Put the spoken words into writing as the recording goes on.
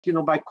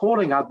by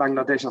calling out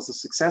Bangladesh as a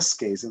success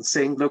case and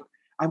saying, look,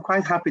 I'm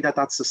quite happy that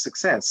that's a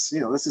success.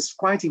 This is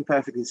quite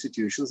imperfect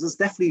institutions. There's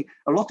definitely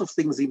a lot of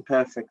things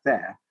imperfect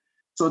there.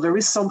 So there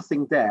is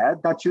something there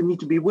that you need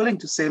to be willing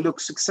to say, look,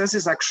 success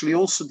is actually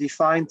also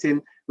defined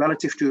in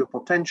relative to your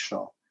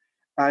potential.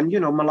 And,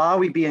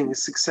 Malawi being a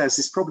success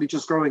is probably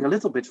just growing a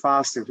little bit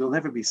faster. It will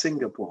never be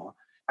Singapore.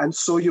 And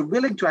so you're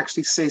willing to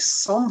actually say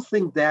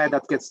something there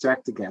that gets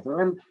dragged together.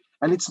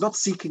 And it's not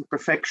seeking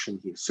perfection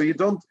here. So you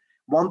don't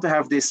want to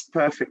have this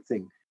perfect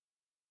thing.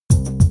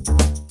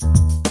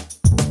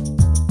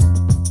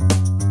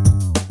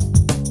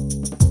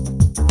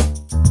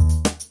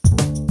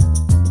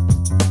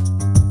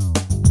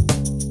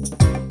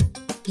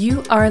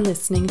 You are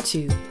listening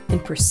to In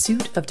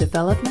Pursuit of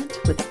Development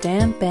with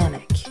Dan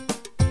Banik.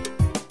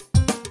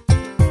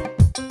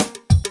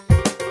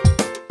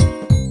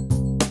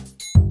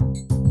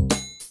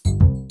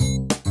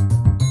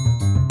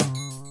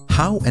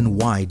 How and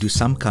why do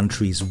some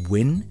countries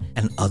win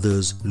and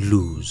others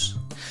lose?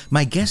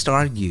 My guest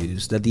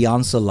argues that the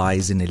answer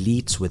lies in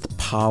elites with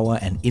power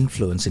and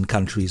influence in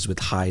countries with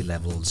high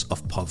levels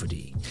of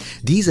poverty.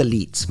 These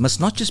elites must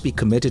not just be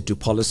committed to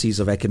policies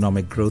of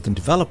economic growth and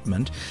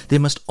development, they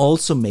must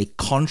also make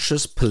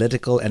conscious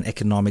political and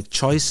economic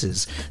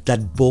choices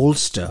that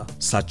bolster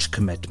such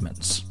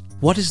commitments.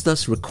 What is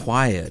thus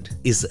required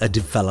is a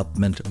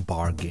development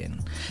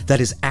bargain,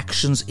 that is,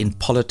 actions in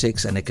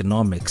politics and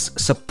economics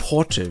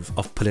supportive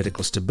of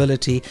political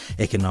stability,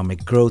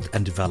 economic growth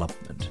and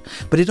development.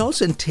 But it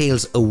also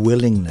entails a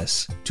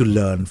willingness to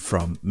learn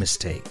from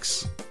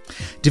mistakes.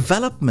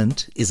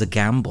 Development is a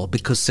gamble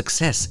because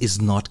success is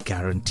not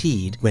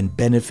guaranteed when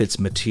benefits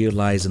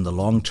materialize in the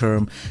long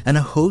term and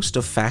a host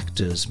of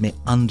factors may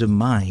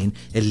undermine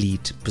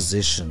elite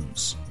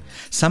positions.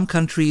 Some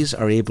countries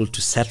are able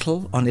to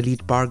settle on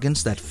elite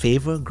bargains that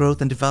favor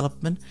growth and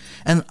development,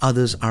 and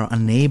others are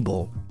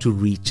unable to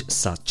reach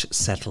such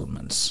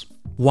settlements.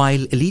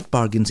 While elite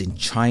bargains in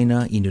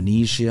China,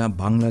 Indonesia,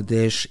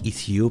 Bangladesh,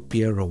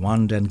 Ethiopia,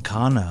 Rwanda and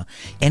Ghana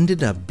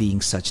ended up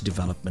being such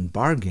development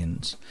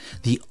bargains,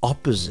 the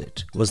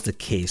opposite was the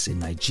case in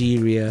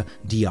Nigeria,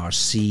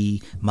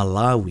 DRC,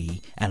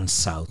 Malawi and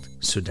South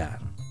Sudan.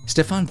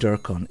 Stefan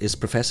Dercon is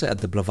professor at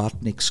the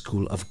Blavatnik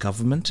School of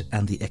Government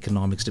and the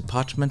Economics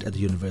Department at the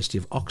University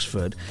of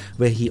Oxford,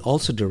 where he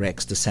also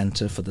directs the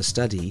Center for the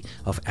Study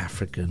of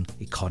African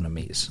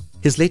Economies.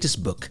 His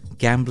latest book,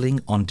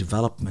 Gambling on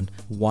Development: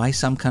 Why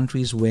Some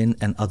Countries Win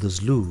and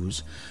Others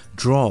Lose,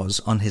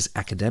 draws on his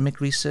academic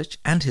research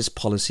and his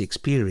policy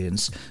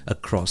experience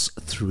across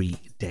 3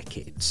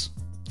 decades.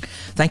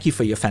 Thank you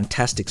for your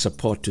fantastic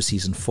support to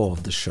Season 4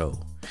 of the show.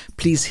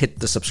 Please hit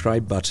the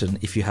subscribe button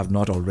if you have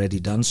not already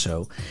done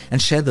so,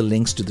 and share the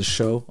links to the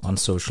show on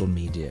social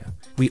media.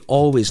 We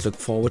always look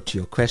forward to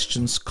your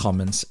questions,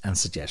 comments, and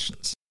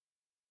suggestions.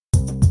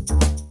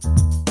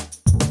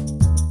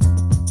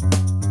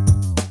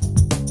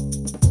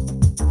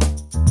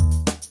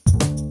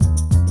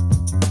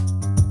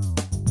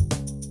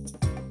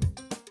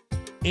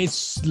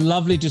 It's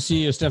lovely to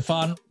see you,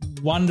 Stefan.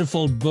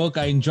 Wonderful book.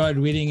 I enjoyed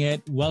reading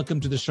it.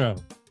 Welcome to the show.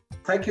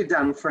 Thank you,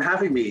 Dan, for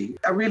having me.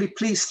 I'm really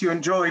pleased you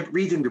enjoyed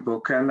reading the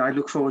book, and I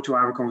look forward to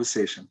our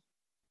conversation.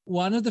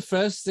 One of the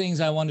first things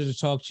I wanted to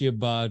talk to you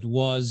about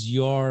was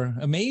your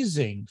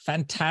amazing,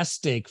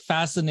 fantastic,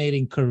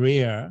 fascinating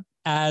career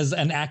as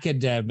an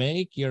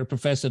academic. You're a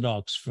professor at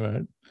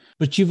Oxford,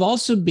 but you've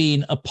also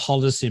been a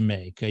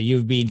policymaker.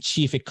 You've been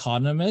chief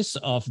economist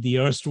of the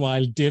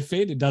erstwhile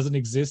DFID. It doesn't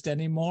exist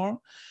anymore.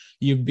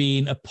 You've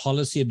been a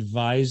policy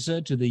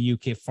advisor to the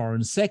UK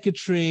Foreign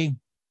Secretary.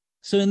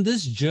 So in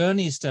this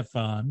journey,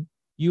 Stefan,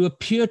 you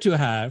appear to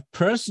have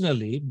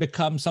personally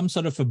become some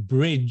sort of a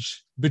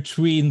bridge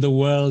between the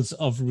worlds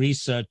of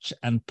research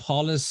and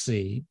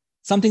policy,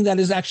 something that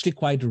is actually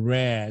quite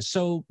rare.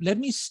 So let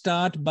me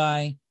start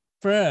by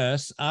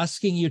first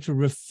asking you to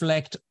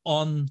reflect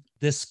on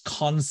this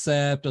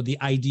concept or the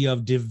idea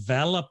of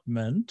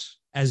development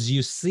as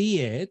you see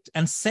it.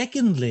 And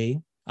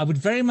secondly, I would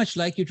very much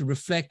like you to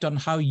reflect on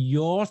how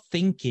your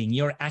thinking,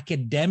 your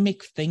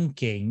academic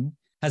thinking,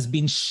 has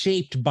been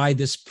shaped by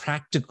this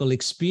practical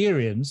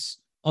experience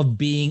of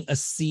being a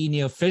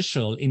senior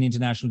official in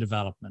international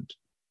development.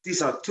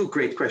 These are 2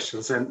 great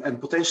questions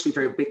and potentially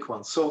very big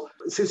ones. So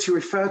since you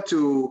referred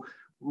to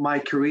my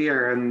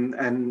career and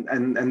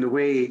the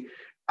way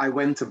I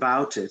went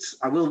about it,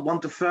 I will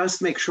want to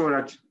first make sure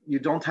that you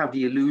don't have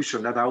the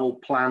illusion that I will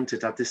plant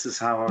it, that this is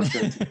how I was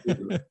going to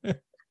do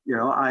it.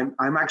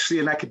 I'm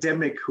actually an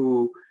academic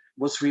who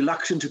was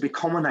reluctant to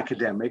become an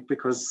academic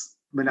because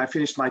when I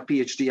finished my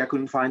PhD, I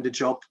couldn't find a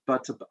job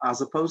but as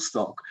a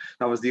postdoc.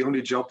 That was the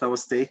only job that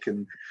was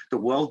taken. The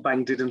World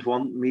Bank didn't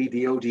want me.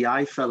 The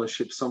ODI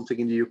fellowship, something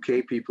in the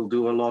UK people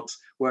do a lot,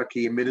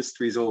 working in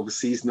ministries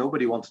overseas.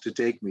 Nobody wanted to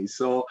take me.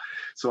 So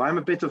I'm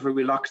a bit of a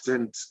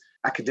reluctant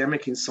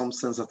academic in some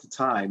sense at the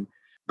time.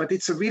 But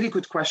it's a really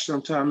good question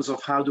in terms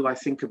of how do I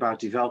think about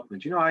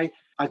development. I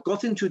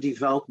got into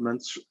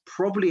development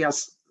probably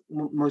as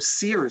most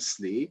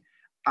seriously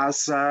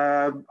as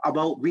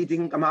about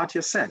reading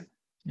Amartya Sen.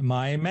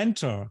 My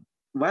mentor.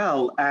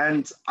 Well,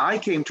 and I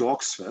came to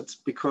Oxford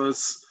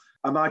because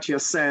Amartya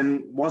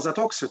Sen was at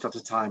Oxford at the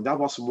time. That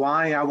was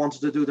why I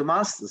wanted to do the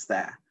master's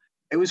there.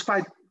 It was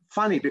quite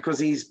funny because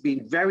he's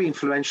been very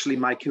influential in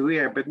my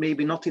career, but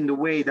maybe not in the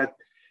way that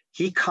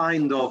he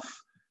kind of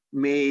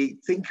may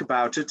think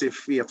about it,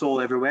 if he at all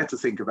ever were to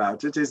think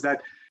about it, is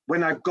that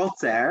when I got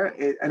there,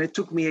 and it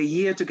took me a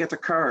year to get the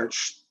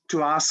courage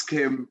to ask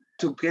him,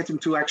 to get him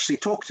to actually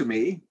talk to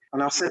me.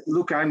 And I said,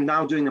 look, I'm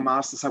now doing a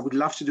master's. I would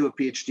love to do a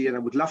PhD and I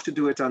would love to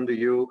do it under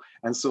you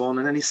and so on.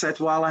 And then he said,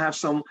 well, I have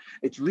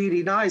it's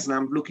really nice and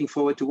I'm looking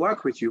forward to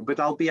work with you,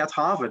 but I'll be at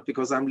Harvard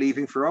because I'm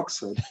leaving for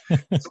Oxford.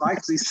 So I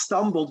actually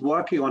stumbled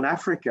working on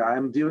Africa.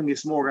 I'm doing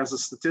this more as a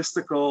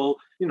statistical,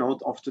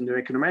 often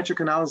doing econometric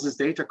analysis,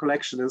 data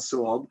collection and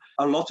so on.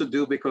 A lot to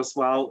do because,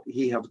 well,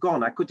 he had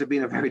gone. I could have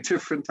been a very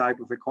different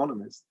type of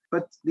economist.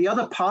 But the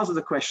other part of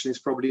the question is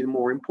probably the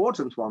more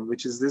important one,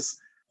 which is this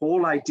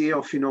whole idea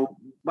of,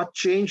 what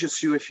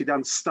changes you if you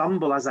then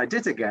stumble, as I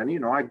did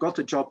again. I got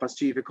a job as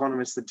chief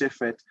economist at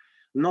DFID,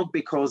 not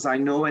because I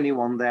know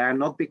anyone there,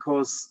 not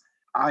because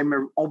I'm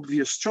an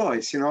obvious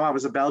choice. I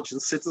was a Belgian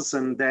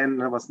citizen then,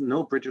 there was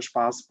no British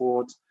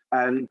passport,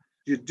 and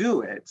you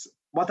do it.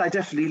 What I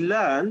definitely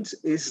learned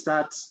is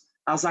that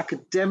as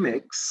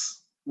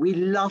academics, we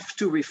love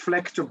to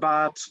reflect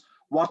about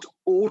what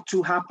ought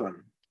to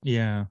happen.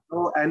 Yeah.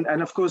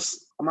 And of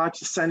course,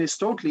 Amartya Sen is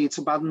it's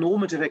about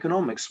normative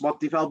economics,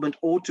 what development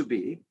ought to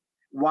be.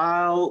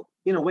 While,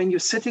 when you're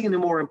sitting in a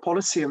more in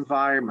policy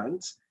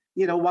environment,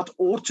 what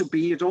ought to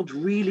be, you don't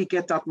really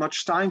get that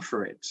much time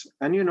for it.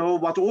 And,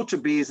 what ought to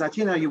be is that,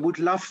 you would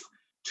love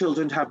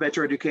children to have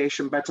better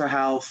education, better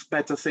health,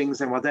 better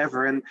things and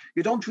whatever. And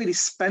you don't really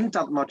spend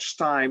that much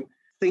time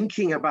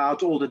thinking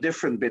about all the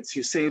different bits.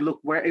 You say,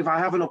 look, if I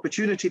have an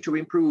opportunity to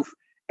improve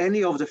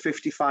any of the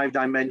 55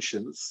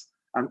 dimensions,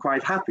 I'm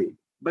quite happy.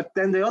 But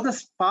then the other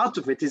part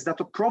of it is that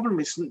the problem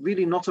is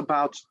really not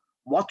about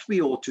what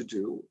we ought to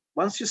do.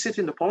 Once you sit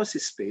in the policy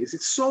space,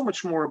 it's so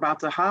much more about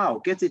the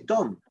how, get it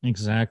done.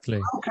 Exactly.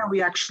 How can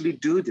we actually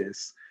do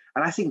this?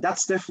 And I think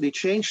that's definitely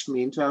changed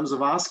me in terms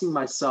of asking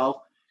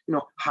myself,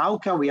 how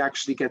can we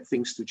actually get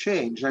things to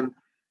change? And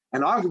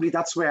arguably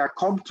that's where I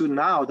come to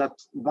now, that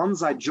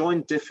once I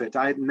joined DFID,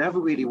 I had never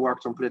really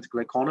worked on political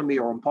economy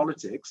or on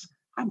politics.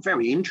 I'm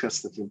very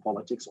interested in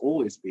politics,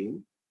 always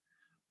been.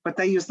 But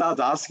then you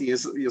start asking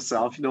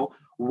yourself,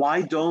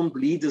 why don't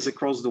leaders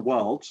across the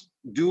world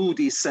do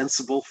these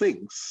sensible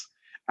things?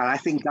 And I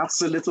think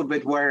that's a little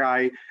bit where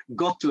I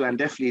got to and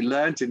definitely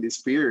learned in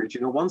this period.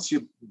 Once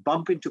you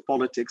bump into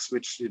politics,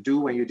 which you do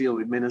when you deal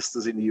with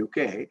ministers in the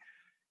UK,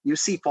 you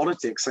see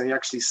politics and you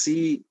actually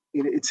see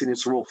it's in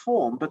its raw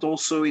form, but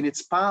also in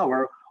its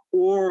power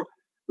or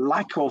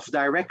lack of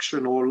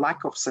direction or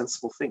lack of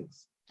sensible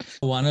things.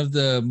 One of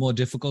the more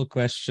difficult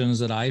questions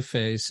that I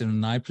face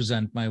when I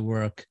present my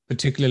work,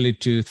 particularly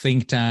to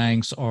think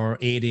tanks or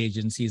aid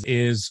agencies,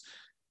 is,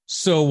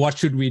 so what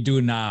should we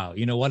do now?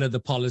 What are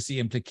the policy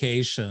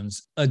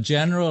implications? A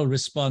general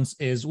response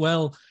is,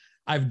 well,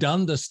 I've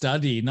done the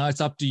study. Now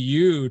it's up to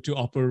you to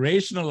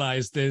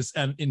operationalize this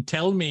and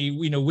tell me,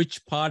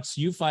 which parts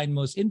you find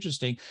most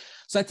interesting.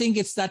 So I think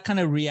it's that kind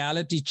of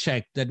reality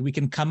check that we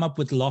can come up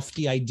with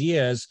lofty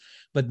ideas,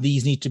 but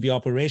these need to be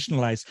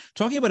operationalized.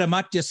 Talking about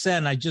Amartya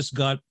Sen, I just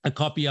got a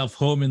copy of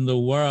Home in the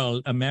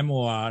World, a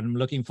memoir. I'm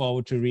looking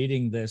forward to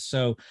reading this.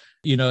 So,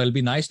 it'll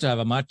be nice to have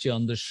Amartya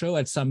on the show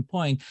at some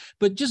point.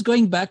 But just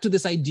going back to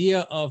this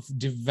idea of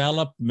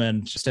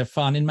development,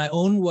 Stefan, in my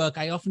own work,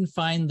 I often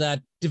find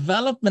that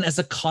development as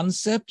a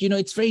concept,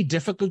 it's very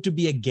difficult to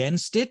be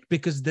against it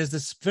because there's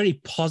this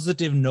very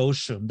positive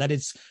notion that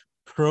it's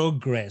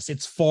progress,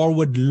 it's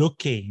forward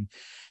looking.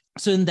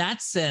 So in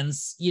that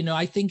sense,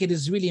 I think it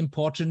is really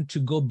important to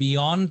go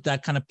beyond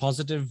that kind of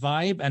positive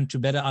vibe and to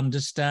better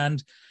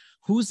understand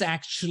who's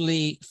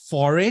actually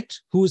for it,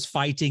 who's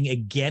fighting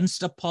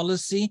against a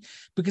policy,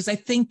 because I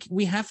think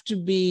we have to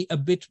be a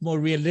bit more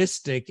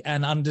realistic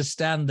and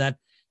understand that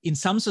in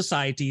some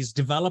societies,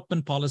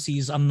 development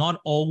policies are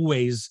not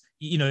always,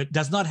 it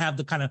does not have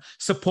the kind of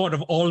support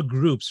of all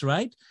groups,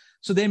 right?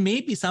 So there may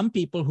be some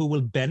people who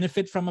will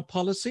benefit from a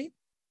policy,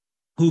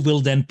 who will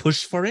then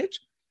push for it.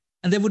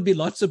 And there would be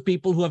lots of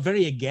people who are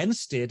very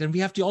against it. And we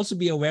have to also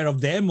be aware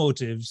of their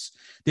motives.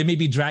 They may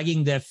be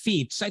dragging their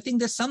feet. So I think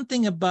there's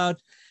something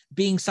about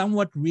being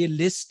somewhat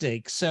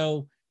realistic.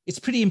 So it's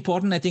pretty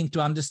important, I think,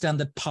 to understand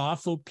that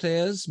powerful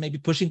players may be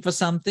pushing for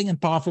something and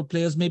powerful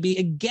players may be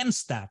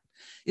against that.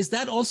 Is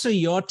that also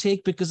your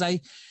take? Because I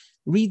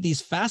read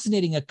these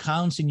fascinating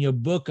accounts in your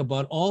book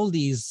about all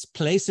these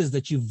places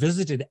that you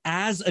visited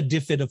as a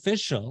DFID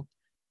official,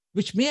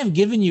 which may have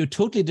given you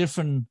totally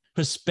different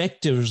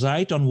perspectives,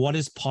 right, on what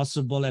is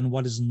possible and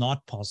what is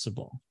not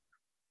possible.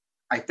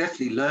 I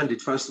definitely learned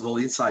it, first of all,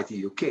 inside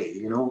the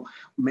UK.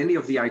 Many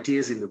of the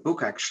ideas in the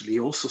book actually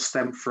also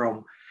stem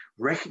from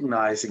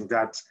recognizing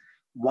that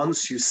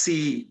once you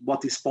see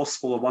what is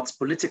possible or what's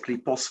politically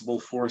possible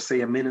for,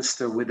 say, a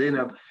minister within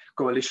a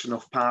coalition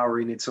of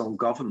power in its own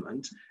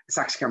government, it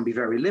actually can be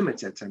very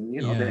limited. And,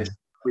 there's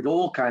with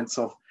all kinds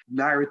of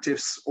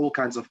narratives, all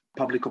kinds of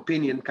public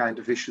opinion kind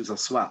of issues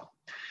as well.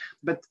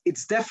 But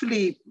it's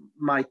definitely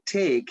my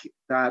take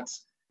that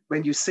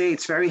when you say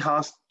it's very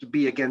hard to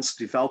be against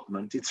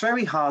development, it's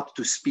very hard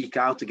to speak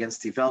out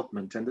against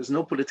development. And there's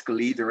no political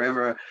leader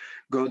ever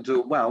going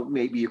to, well,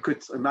 maybe you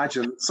could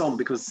imagine some,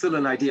 because still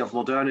an idea of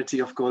modernity,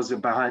 of course,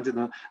 behind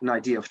an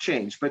idea of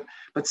change. But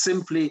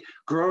simply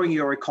growing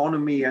your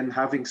economy and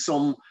having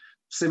some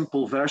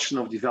simple version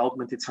of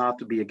development, it's hard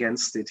to be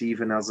against it,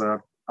 even as a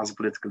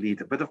political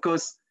leader. But of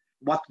course,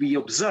 what we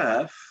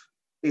observe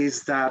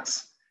is that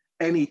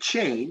any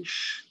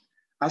change,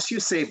 as you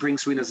say,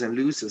 brings winners and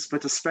losers,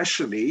 but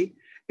especially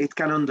it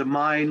can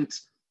undermine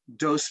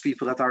those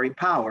people that are in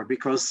power,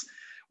 because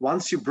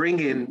once you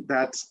bring in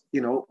that,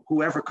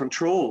 whoever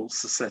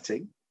controls the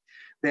setting,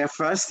 their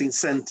first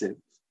incentive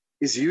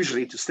is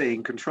usually to stay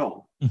in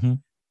control. Mm-hmm.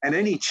 And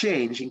any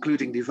change,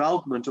 including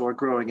development or a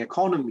growing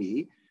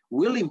economy,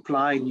 will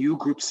imply new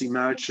groups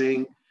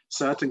emerging,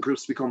 certain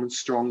groups becoming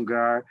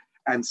stronger,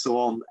 and so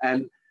on.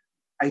 And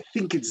I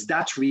think it's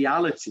that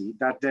reality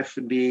that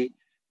definitely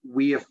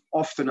we have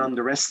often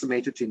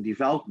underestimated in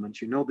development.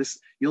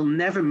 You'll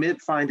never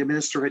find a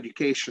minister of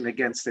education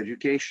against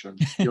education.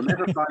 You'll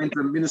never find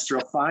a minister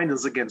of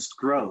finance against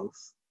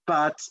growth.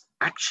 But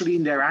actually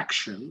in their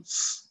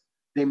actions,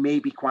 they may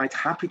be quite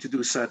happy to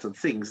do certain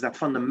things that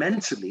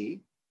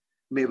fundamentally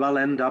may well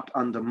end up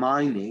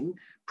undermining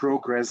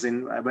progress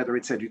in whether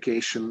it's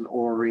education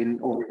or in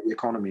the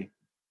economy.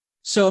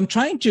 So I'm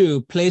trying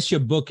to place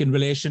your book in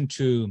relation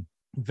to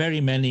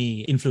very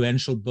many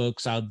influential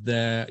books out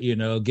there,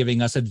 giving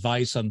us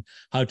advice on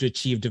how to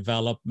achieve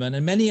development.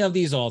 And many of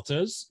these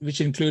authors, which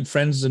include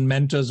friends and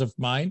mentors of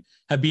mine,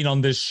 have been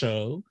on this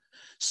show.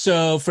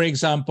 So, for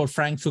example,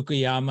 Frank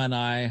Fukuyama and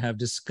I have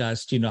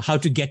discussed, how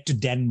to get to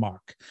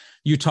Denmark.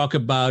 You talk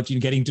about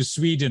getting to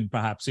Sweden,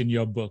 perhaps, in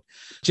your book.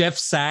 Jeff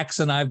Sachs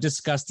and I have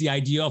discussed the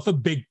idea of a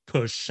big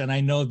push. And I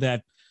know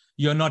that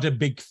you're not a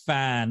big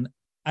fan,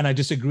 and I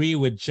disagree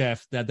with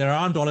Jeff, that there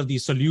aren't all of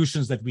these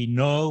solutions that we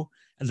know,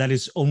 and that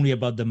is only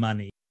about the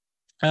money.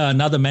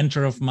 Another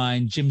mentor of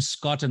mine, Jim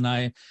Scott, and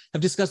I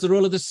have discussed the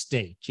role of the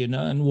state,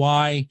 and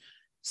why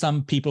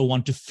some people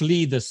want to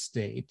flee the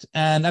state.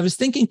 And I was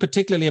thinking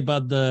particularly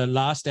about the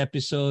last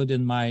episode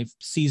in my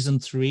season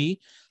 3,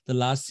 the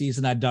last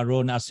season at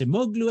Daron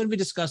Acemoglu, and we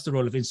discussed the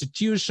role of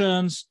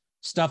institutions,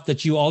 stuff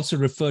that you also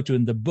refer to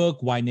in the book,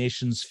 Why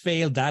Nations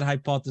Fail, that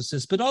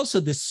hypothesis, but also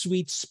this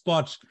sweet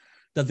spot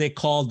that they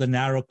call the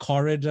narrow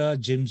corridor,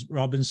 Jim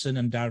Robinson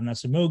and Daron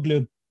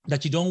Acemoglu,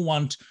 that you don't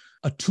want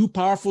a too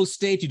powerful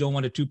state, you don't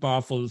want a too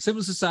powerful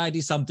civil society,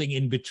 something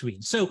in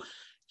between. So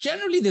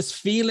generally this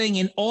feeling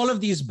in all of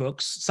these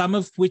books, some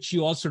of which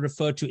you also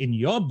refer to in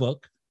your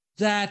book,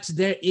 that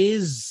there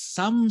is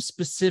some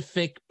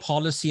specific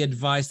policy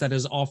advice that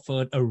is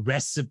offered, a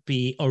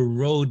recipe, a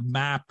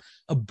roadmap,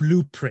 a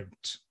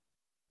blueprint.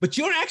 But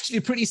you're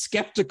actually pretty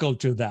skeptical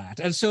to that.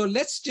 And so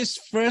let's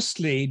just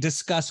firstly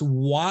discuss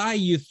why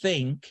you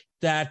think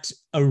that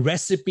a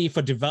recipe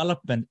for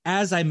development,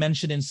 as I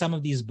mentioned in some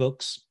of these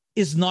books,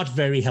 is not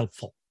very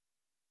helpful.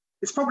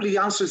 It's probably the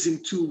answer is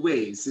in two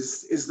ways.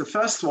 Is the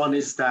first one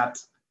is that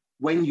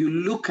when you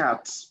look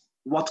at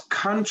what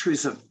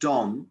countries have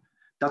done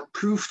that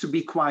proved to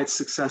be quite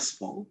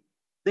successful,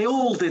 they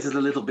all did it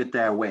a little bit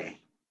their way.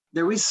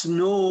 There is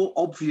no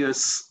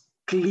obvious,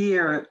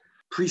 clear,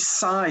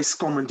 precise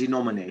common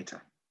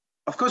denominator.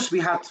 Of course, we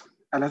had,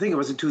 and I think it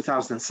was in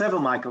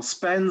 2007, Michael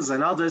Spence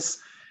and others.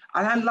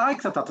 And I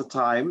liked that at the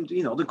time,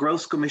 the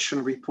Growth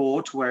Commission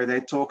report where they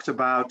talked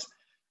about,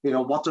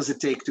 what does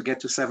it take to get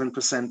to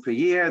 7% per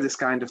year, this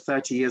kind of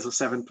 30 years of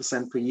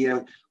 7% per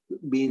year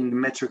being the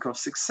metric of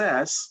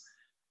success.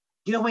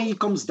 When it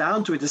comes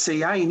down to it, they say,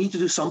 you need to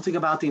do something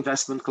about the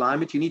investment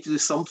climate, you need to do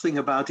something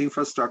about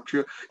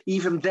infrastructure,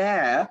 even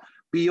there,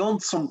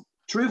 beyond some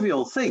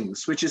trivial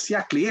things, which is,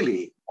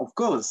 clearly, of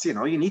course,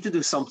 you need to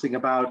do something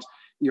about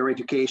your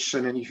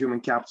education and your human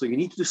capital, you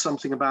need to do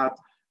something about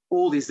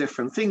all these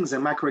different things,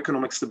 and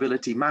macroeconomic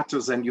stability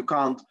matters, and you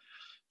can't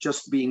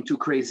just being too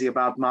crazy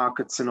about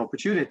markets and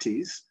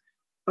opportunities.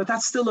 But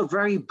that's still a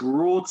very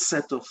broad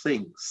set of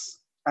things.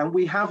 And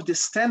we have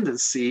this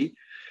tendency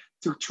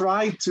to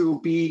try to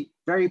be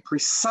very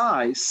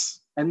precise,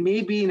 and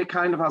maybe in a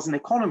kind of, as an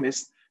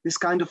economist, this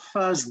kind of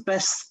first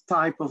best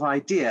type of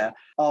idea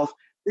of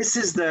this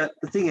is the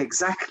thing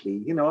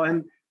exactly,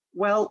 and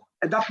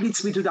that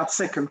leads me to that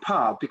second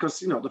part, because,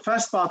 the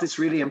first part is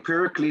really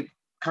empirically,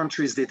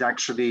 countries did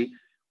actually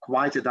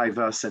quite a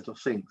diverse set of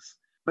things.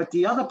 But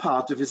the other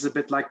part of it is a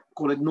bit like,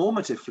 call it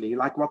normatively,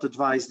 like what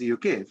advice do you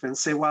give? And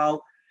say,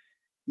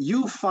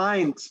 you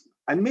find,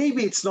 and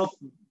maybe it's not,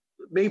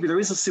 maybe there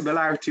is a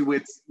similarity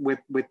with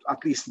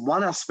at least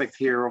one aspect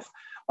here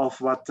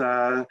of what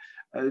Daron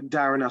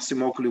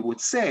Acemoglu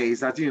would say, is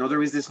that,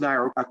 there is this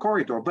narrow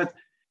corridor, but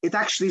it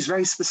actually is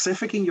very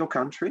specific in your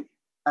country.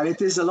 And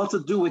it is a lot to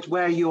do with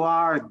where you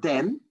are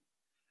then.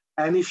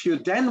 And if you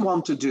then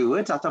want to do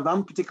it at a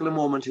one particular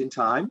moment in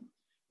time,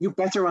 you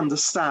better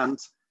understand,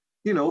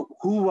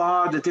 who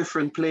are the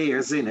different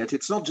players in it.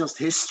 It's not just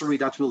history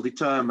that will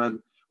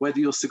determine whether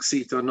you'll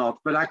succeed or not,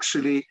 but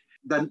actually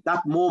then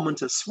that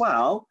moment as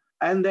well.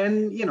 And then,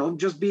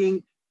 just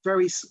being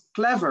very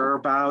clever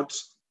about,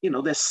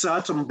 there's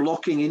certain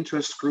blocking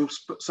interest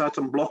groups,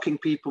 certain blocking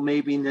people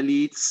maybe in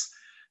elites,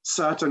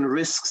 certain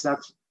risks that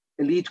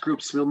elite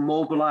groups will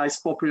mobilize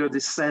popular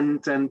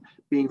dissent and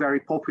being very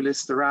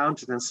populist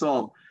around it and so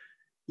on.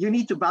 You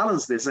need to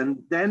balance this,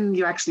 and then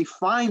you actually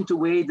find a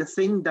way, the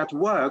thing that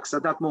works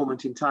at that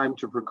moment in time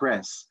to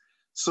progress.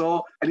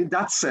 So, and in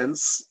that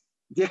sense,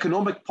 the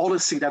economic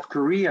policy that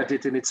Korea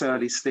did in its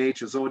early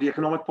stages, or the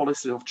economic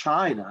policy of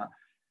China,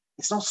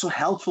 it's not so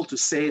helpful to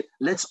say,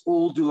 let's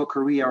all do a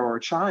Korea or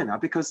a China,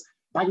 because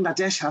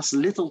Bangladesh has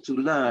little to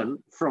learn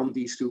from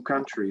these two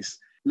countries,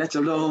 let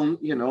alone,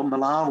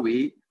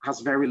 Malawi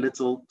has very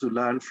little to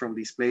learn from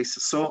these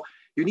places. So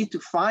you need to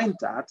find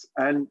that.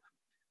 And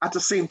at the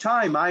same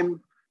time,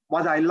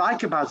 what I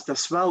like about it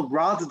as well,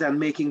 rather than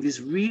making this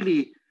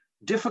really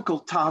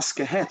difficult task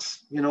ahead,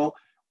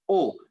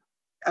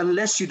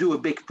 unless you do a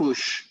big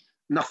push,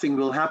 nothing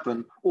will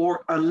happen.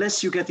 Or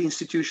unless you get the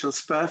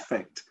institutions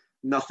perfect,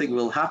 nothing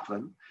will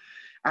happen.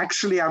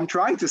 Actually, I'm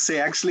trying to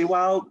say,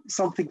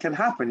 something can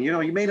happen.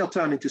 You may not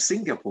turn into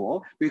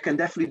Singapore, but you can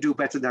definitely do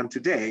better than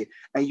today.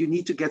 And you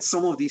need to get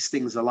some of these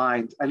things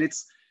aligned. And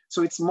it's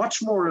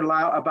much more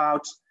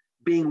about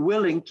being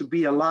willing to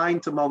be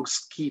aligned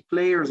amongst key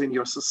players in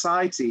your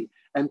society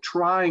and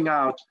trying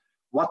out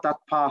what that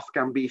path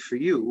can be for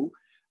you,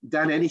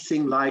 than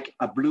anything like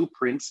a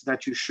blueprint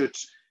that you should,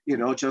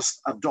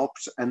 just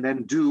adopt and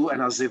then do,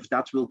 and as if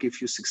that will give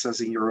you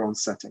success in your own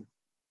setting.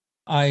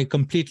 I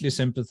completely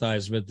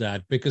sympathize with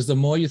that, because the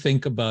more you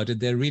think about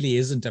it, there really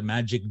isn't a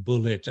magic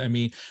bullet. I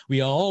mean,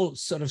 we are all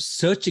sort of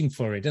searching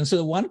for it. And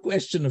so one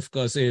question, of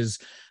course, is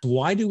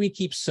why do we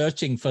keep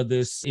searching for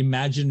this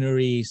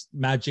imaginary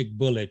magic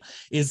bullet?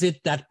 Is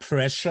it that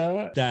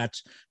pressure that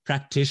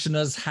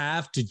practitioners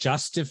have to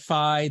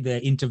justify their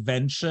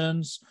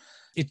interventions?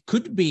 It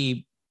could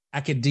be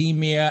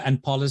academia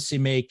and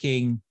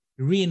policymaking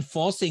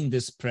reinforcing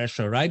this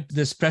pressure, right?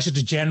 This pressure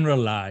to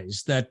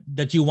generalize,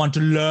 that you want to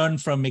learn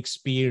from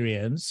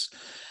experience.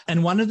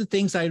 And one of the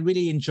things I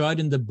really enjoyed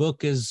in the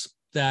book is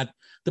that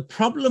the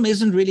problem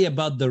isn't really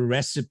about the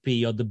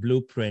recipe or the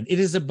blueprint. It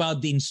is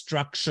about the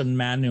instruction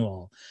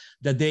manual,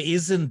 that there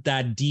isn't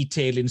that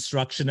detailed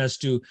instruction as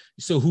to,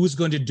 so who's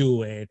going to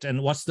do it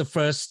and what's the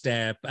first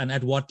step and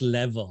at what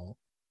level.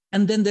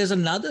 And then there's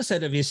another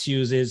set of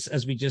issues is,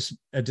 as we just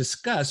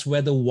discussed,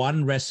 where the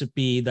one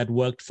recipe that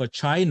worked for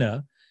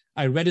China,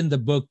 I read in the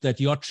book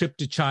that your trip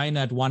to China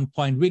at one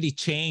point really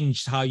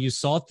changed how you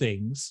saw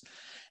things.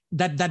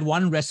 That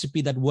one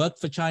recipe that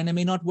worked for China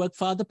may not work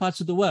for other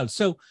parts of the world.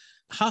 So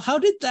how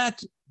did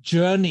that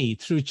journey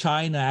through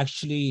China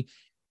actually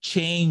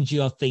change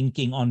your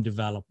thinking on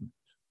development?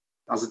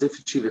 As a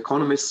deputy chief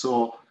economist,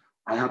 so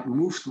I had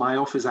moved my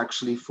office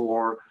actually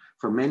for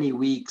many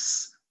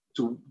weeks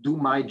to do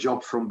my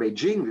job from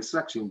Beijing. This is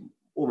actually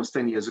almost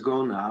 10 years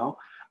ago now.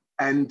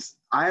 And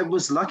I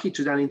was lucky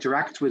to then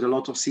interact with a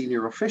lot of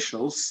senior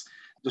officials.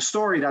 The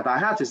story that I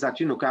had is that,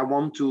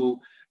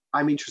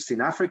 I'm interested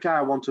in Africa.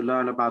 I want to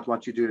learn about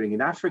what you're doing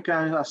in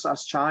Africa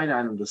as China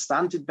and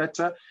understand it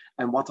better.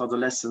 And what are the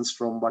lessons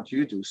from what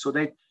you do? So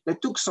they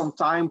took some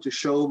time to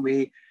show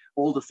me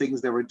all the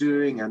things they were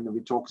doing. And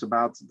we talked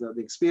about the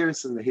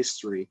experience and the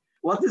history.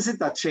 What is it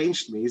that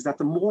changed me is that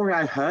the more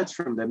I heard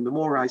from them, the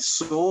more I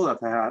saw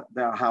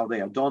how they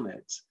had done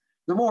it,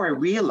 the more I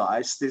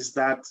realized is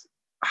that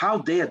how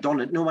they had done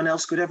it, no one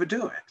else could ever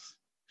do it.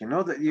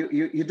 That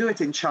you do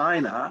it in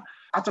China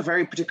at a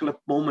very particular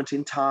moment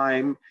in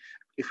time.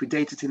 If we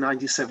date it in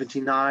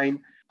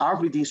 1979,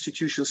 arguably the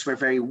institutions were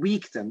very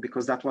weak then,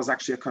 because that was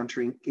actually a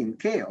country in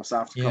chaos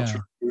after the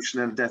Cultural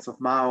Revolution and the death of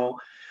Mao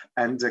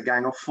and the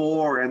Gang of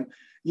Four.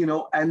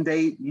 And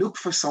they look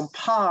for some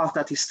path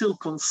that is still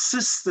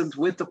consistent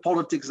with the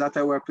politics that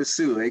they were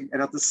pursuing,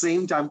 and at the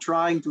same time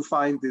trying to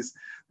find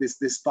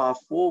this path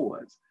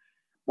forward.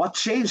 What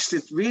changed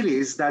it really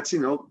is that,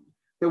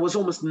 there was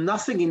almost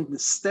nothing in the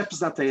steps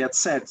that they had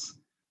set,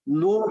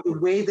 nor the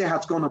way they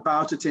had gone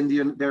about it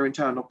in their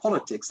internal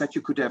politics that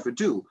you could ever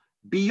do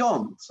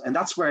beyond. And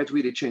that's where it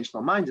really changed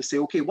my mind to say,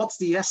 okay, what's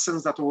the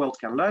essence that the world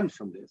can learn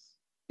from this?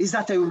 Is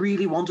that they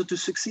really wanted to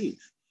succeed.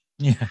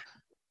 Yeah.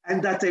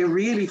 And that they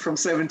really, from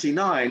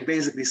 79,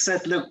 basically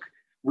said, look,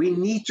 we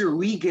need to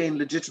regain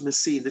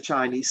legitimacy in the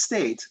Chinese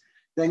state.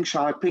 Deng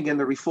Xiaoping and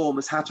the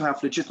reformers had to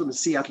have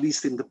legitimacy, at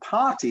least in the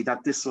party,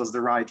 that this was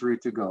the right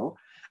route to go.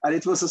 And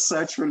it was a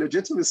search for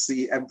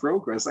legitimacy and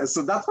progress. And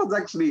so that's what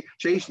actually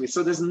changed me.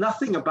 So there's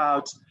nothing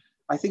about,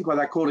 I think what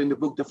I call in the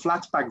book, the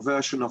flat pack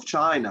version of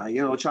China.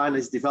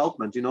 China's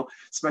development,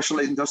 special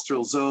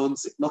industrial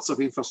zones, lots of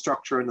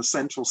infrastructure and a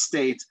central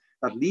state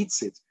that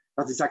leads it,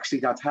 that is actually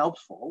that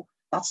helpful.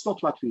 That's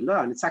not what we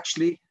learn. It's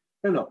actually,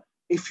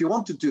 if you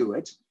want to do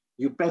it,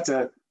 you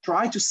better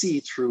try to see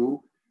it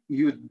through.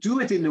 You do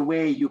it in the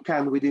way you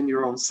can within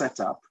your own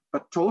setup,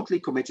 but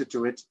totally committed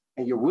to it,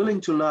 and you're willing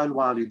to learn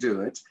while you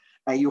do it,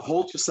 and you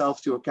hold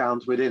yourself to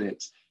account within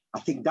it. I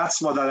think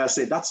that's what I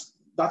say. That's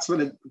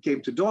when it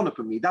came to dawn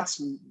upon me.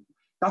 That's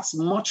that's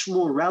much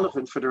more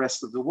relevant for the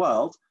rest of the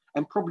world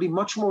and probably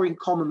much more in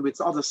common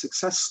with other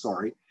success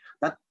story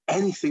than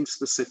anything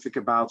specific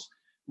about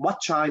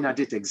what China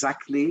did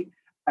exactly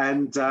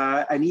and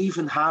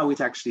even how it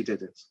actually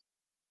did it.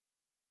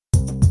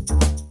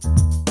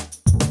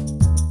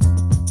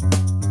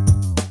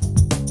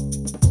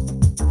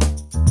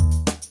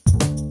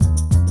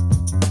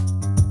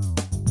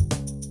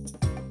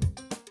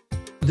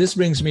 This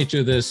brings me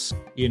to this,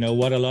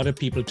 what a lot of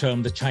people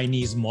term the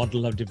Chinese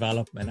model of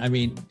development. I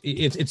mean,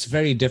 it's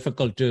very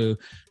difficult to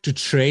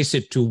trace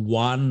it to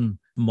one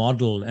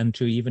model and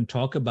to even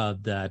talk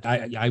about that.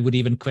 I would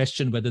even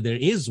question whether there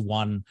is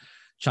one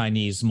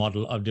Chinese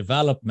model of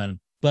development.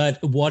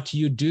 But what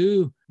you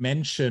do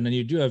mention, and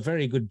you do a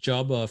very good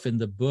job of in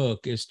the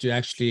book, is to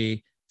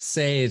actually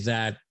say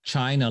that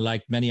China,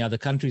 like many other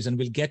countries, and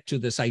we'll get to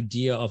this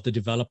idea of the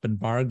development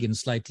bargain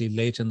slightly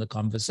later in the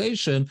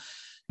conversation,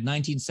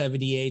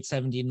 1978,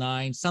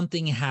 79,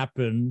 something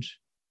happened.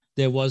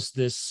 There was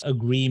this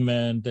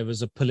agreement. There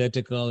was a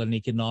political and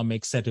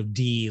economic set of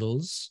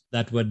deals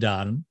that were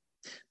done.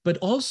 But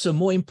also,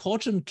 more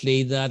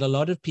importantly, that a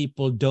lot of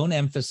people don't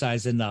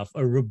emphasize enough,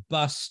 a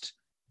robust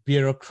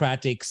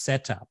bureaucratic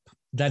setup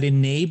that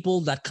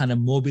enabled that kind of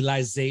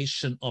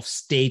mobilization of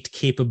state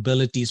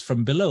capabilities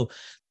from below.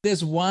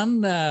 There's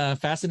one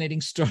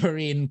fascinating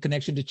story in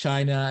connection to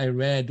China I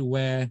read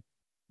where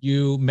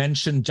you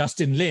mentioned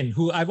Justin Lin,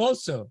 who I've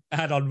also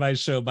had on my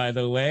show, by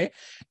the way.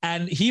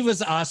 And he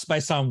was asked by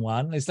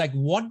someone, it's like,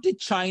 what did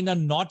China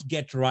not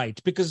get right?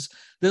 Because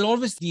there's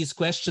always these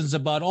questions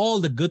about all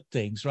the good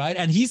things, right?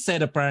 And he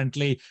said,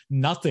 apparently,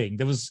 nothing.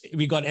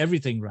 We got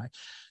everything right.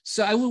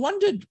 So I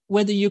wondered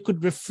whether you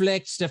could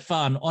reflect,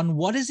 Stefan, on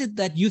what is it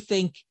that you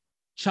think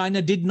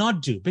China did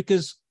not do?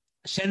 Because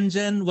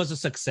Shenzhen was a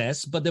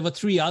success, but there were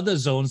 3 other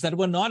zones that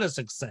were not a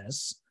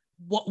success.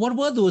 What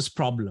were those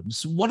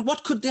problems?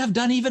 What could they have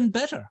done even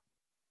better?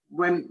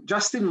 When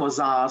Justin was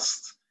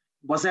asked,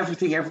 this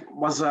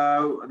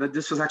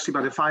was actually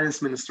by the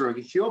finance minister of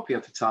Ethiopia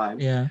at the time.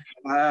 Yeah.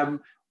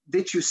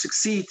 Did you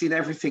succeed in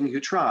everything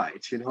you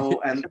tried?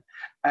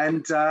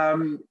 And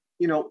then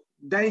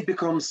it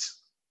becomes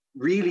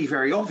really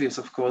very obvious,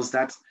 of course,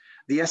 that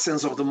the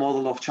essence of the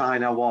model of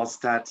China was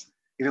that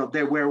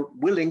they were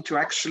willing to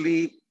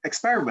actually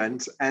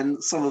experiment,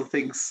 and some of the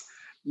things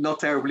not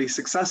terribly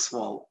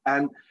successful.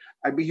 And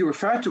I mean, you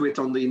refer to it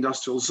on the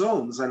industrial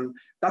zones, and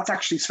that's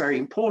actually very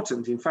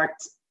important. In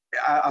fact,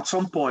 at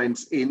some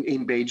point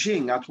in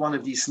Beijing, at one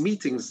of these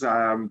meetings,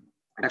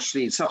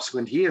 actually in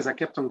subsequent years, I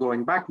kept on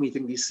going back,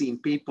 meeting these same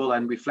people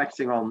and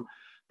reflecting on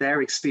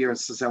their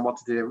experiences and what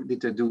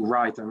did they do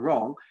right and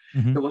wrong.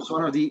 Mm-hmm. There was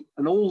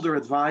an older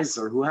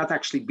advisor who had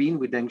actually been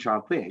with Deng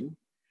Xiaoping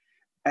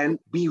and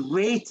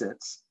berated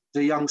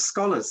the young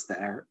scholars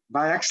there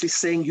by actually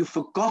saying, you've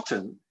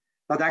forgotten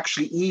that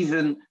actually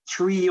even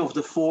 3 of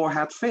the 4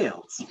 had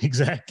failed.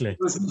 Exactly.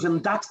 Because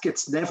even that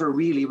gets never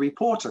really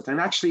reported. And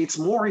actually, it's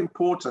more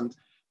important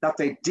that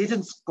they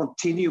didn't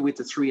continue with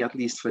the 3, at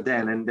least for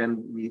then. And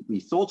then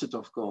we thought it,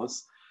 of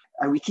course.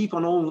 And we keep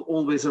on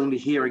always only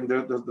hearing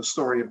the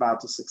story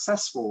about the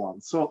successful one.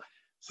 So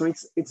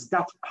it's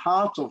that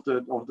heart of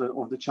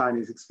the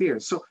Chinese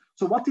experience. So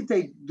what did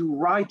they do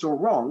right or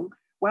wrong?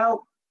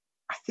 Well,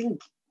 I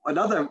think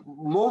another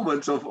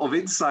moment of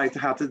insight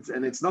happened,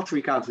 and it's not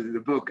recounted in the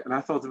book, and I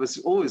thought it was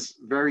always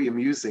very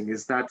amusing,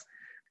 is that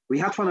we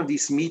had one of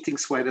these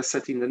meetings where they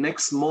said in the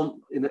next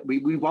month,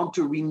 we want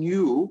to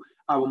renew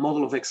our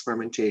model of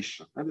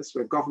experimentation. And this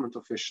were government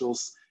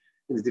officials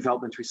in the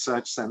Development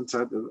Research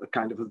Center, a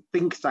kind of a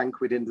think tank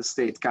within the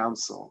State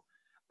Council,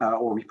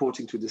 or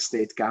reporting to the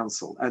State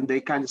Council. And they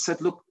kind of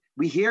said, look,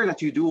 we hear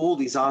that you do all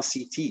these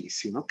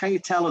RCTs, can you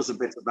tell us a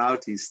bit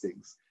about these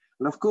things?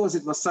 And of course,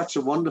 it was such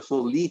a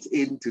wonderful lead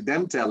in to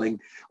them telling,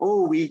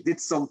 oh, we did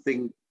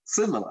something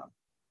similar.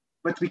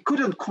 But we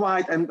couldn't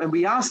quite, and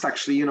we asked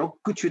actually,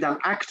 could you then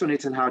act on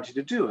it and how did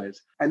you do it?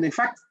 And in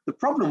fact, the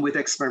problem with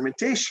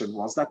experimentation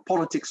was that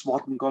politics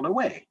wasn't gone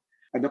away.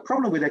 And the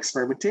problem with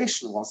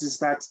experimentation is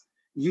that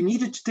you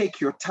needed to take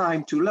your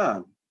time to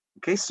learn.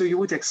 Okay, so you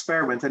would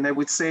experiment and they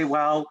would say,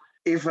 well,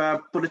 if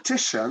a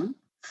politician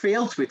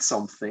failed with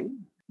something,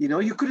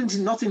 you couldn't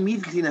not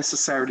immediately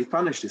necessarily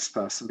punish this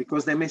person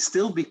because they may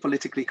still be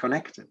politically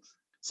connected.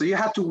 So you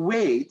had to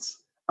wait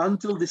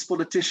until this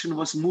politician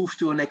was moved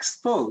to a next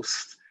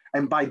post.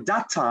 And by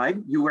that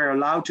time, you were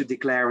allowed to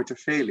declare it a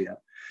failure.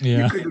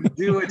 Yeah. You couldn't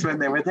do it when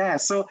they were there.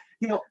 So,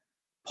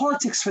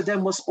 politics for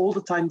them was all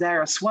the time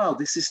there as well.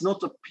 This is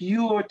not a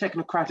pure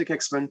technocratic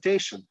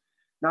experimentation.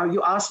 Now,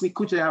 you asked me,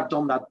 could they have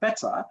done that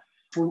better?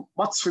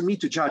 What's for me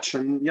to judge?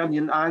 And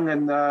Yan Ang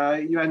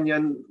and Yuan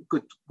Yan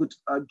could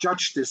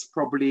judge this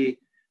probably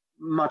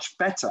much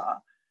better.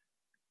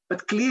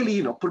 But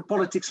clearly,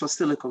 politics was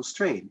still a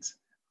constraint.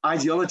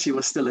 Ideology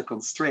was still a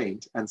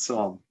constraint, and so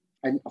on.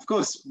 And of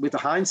course, with the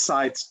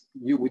hindsight,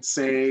 you would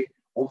say,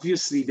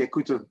 obviously, they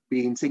could have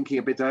been thinking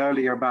a bit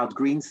earlier about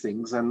green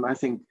things. And I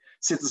think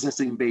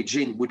citizens in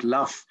Beijing would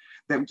love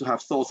them to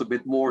have thought a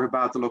bit more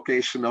about the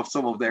location of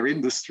some of their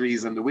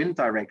industries and the wind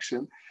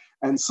direction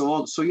and so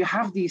on. So you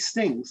have these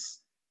things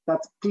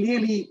that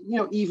clearly,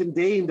 even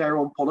they in their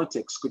own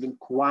politics couldn't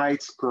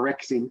quite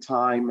correct in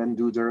time and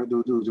do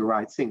the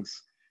right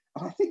things.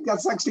 And I think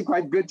that's actually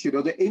quite good.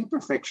 The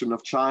imperfection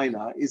of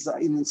China is,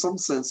 in some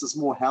senses,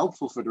 more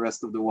helpful for the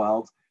rest of the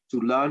world to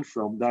learn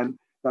from than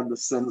the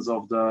sense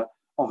of the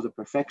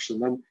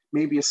perfection. And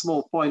maybe a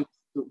small point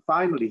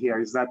finally here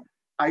is that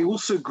I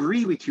also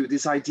agree with you,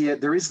 this idea,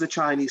 there is the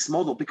Chinese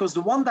model, because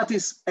the one that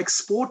is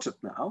exported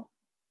now,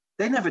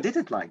 they never did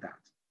it like that.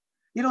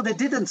 They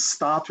didn't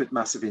start with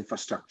massive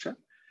infrastructure.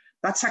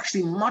 That's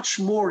actually much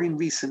more in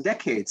recent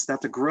decades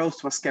that the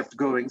growth was kept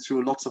going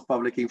through lots of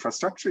public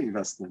infrastructure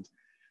investment.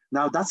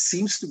 Now that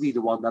seems to be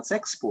the one that's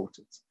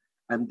exported.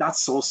 And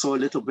that's also a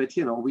little bit,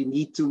 we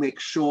need to make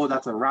sure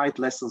that the right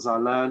lessons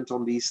are learned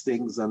on these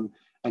things and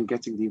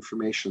getting the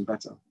information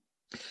better.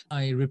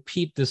 I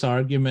repeat this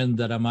argument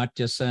that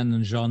Amartya Sen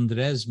and Jean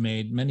Drèze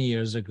made many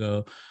years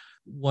ago.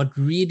 What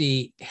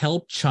really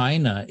helped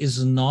China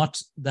is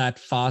not that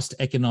fast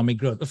economic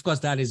growth. Of course,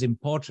 that is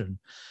important,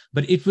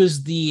 but it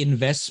was the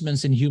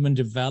investments in human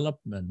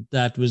development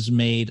that was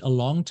made a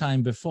long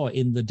time before,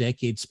 in the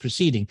decades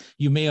preceding.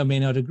 You may or may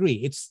not agree.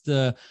 It's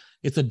the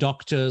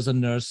doctors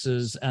and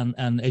nurses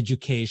and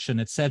education,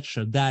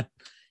 etc., that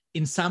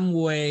in some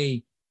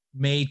way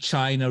made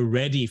China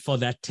ready for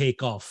that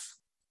takeoff.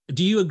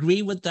 Do you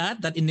agree with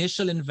that? That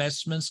initial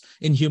investments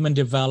in human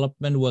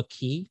development were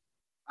key?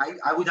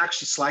 I would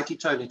actually slightly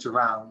turn it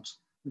around,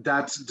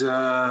 that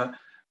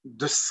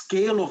the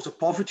scale of the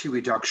poverty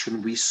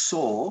reduction we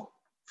saw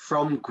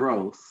from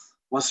growth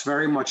was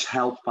very much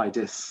helped by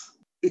this.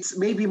 It's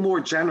maybe more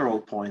general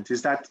point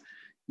is that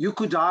you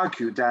could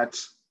argue that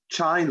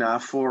China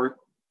for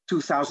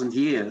 2,000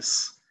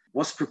 years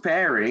was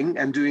preparing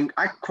and doing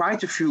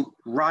quite a few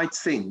right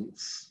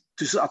things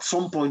to at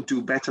some point do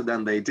better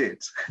than they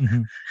did.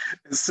 Mm-hmm.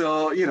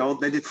 So,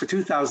 they did for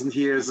 2,000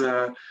 years,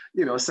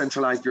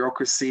 centralized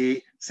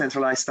bureaucracy,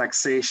 centralized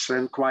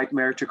taxation, quite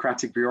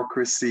meritocratic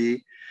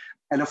bureaucracy.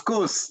 And of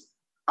course,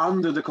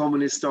 under the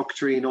communist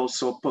doctrine,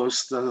 also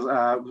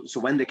so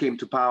when they came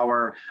to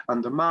power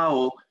under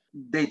Mao,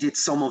 they did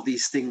some of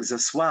these things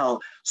as well.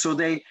 So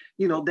they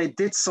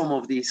did some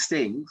of these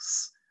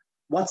things.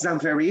 What's then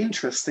very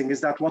interesting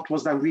is that what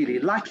was then really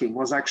lacking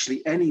was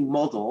actually any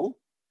model,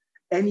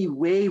 any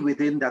way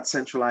within that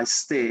centralized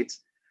state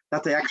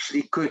that they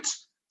actually could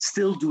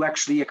still do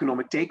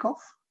economic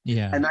takeoff.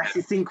 Yeah. And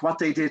actually think what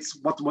they did,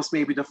 what was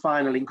maybe the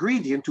final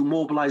ingredient to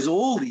mobilize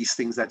all these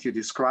things that you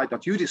described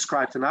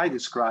and I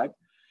described,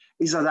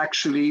 is that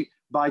actually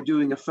by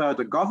doing a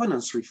further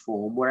governance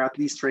reform, where at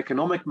least for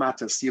economic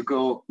matters, you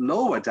go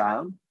lower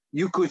down,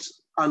 you could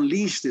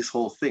unleash this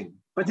whole thing.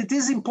 But it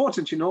is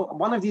important,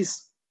 one of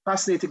these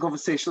fascinating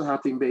conversations I had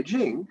in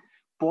Beijing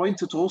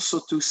pointed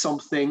also to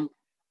something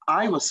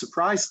I was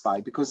surprised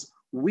by, because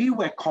we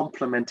were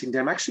complimenting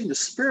them actually in the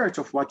spirit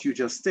of what you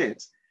just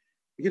did,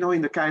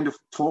 in the kind of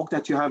talk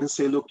that you have and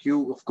say, look,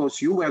 you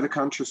were the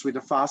countries with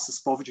the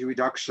fastest poverty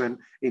reduction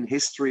in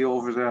history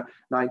over the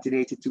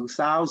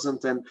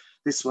 1980-2000, and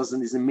this was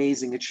this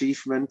amazing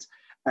achievement,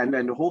 and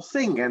the whole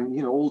thing,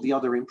 and all the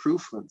other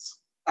improvements.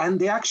 And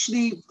they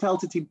actually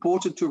felt it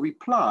important to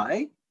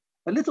reply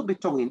a little bit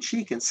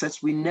tongue-in-cheek and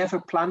says, we never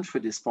planned for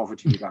this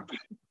poverty reduction.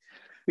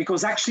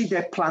 Because actually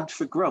they're planned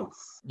for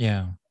growth.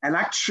 Yeah. And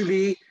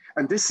actually,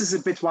 and this is a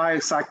bit why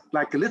it's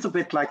like a little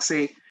bit like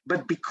say,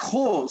 but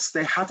because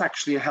they had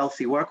actually a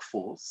healthy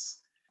workforce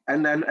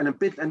and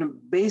a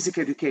basic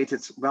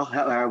educated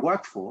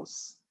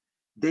workforce,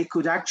 they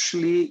could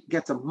actually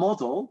get a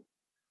model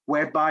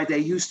whereby they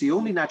use the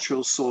only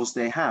natural source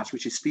they had,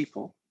 which is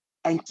people,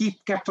 and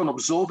kept on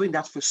absorbing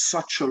that for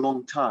such a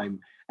long time.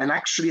 And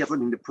actually,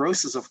 in the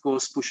process, of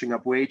course, pushing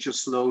up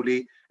wages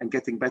slowly and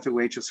getting better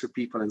wages for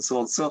people and so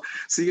on. So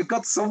you've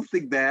got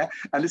something there.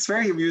 And it's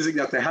very amusing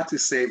that they had to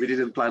say we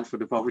didn't plan for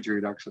the poverty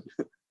reduction.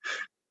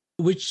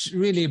 Which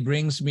really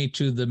brings me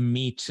to the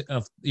meat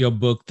of your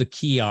book, The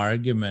Key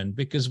Argument,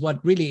 because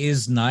what really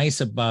is nice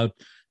about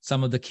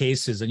some of the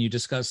cases, and you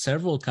discuss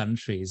several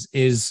countries,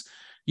 is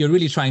you're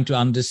really trying to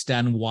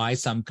understand why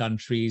some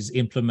countries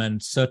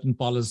implement certain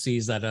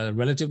policies that are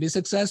relatively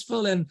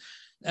successful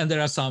and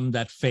there are some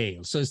that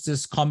fail. So it's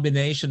this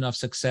combination of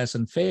success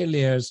and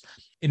failures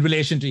in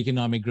relation to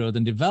economic growth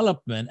and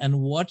development.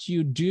 And what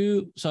you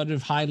do sort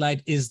of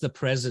highlight is the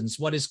presence.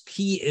 What is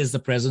key is the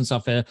presence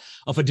of a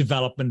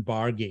development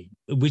bargain,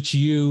 which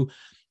you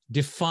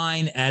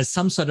define as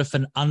some sort of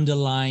an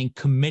underlying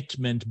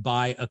commitment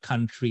by a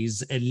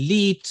country's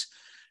elite.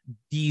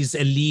 These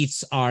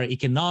elites are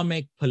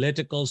economic,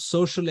 political,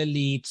 social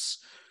elites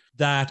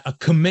that are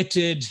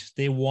committed.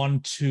 They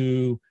want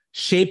to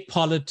shape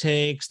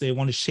politics, they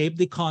want to shape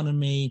the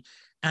economy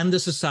and the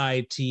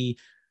society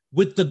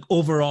with the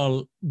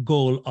overall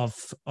goal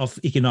of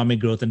economic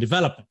growth and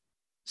development.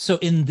 So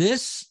in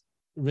this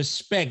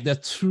respect, there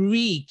are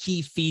three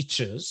key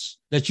features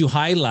that you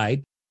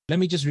highlight. Let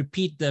me just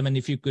repeat them, and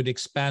if you could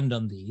expand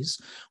on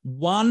these.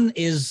 One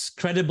is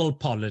credible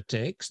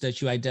politics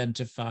that you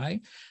identify,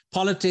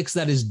 politics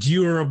that is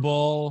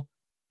durable,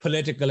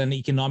 political and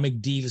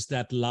economic deals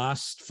that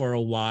last for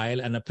a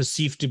while and are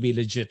perceived to be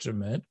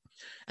legitimate.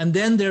 And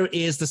then there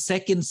is the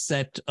second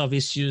set of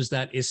issues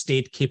that is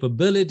state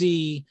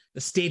capability.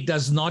 The state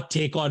does not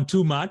take on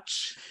too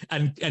much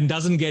and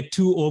doesn't get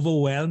too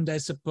overwhelmed, I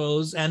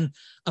suppose. And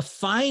a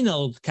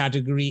final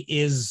category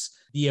is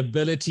the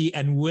ability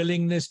and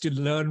willingness to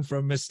learn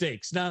from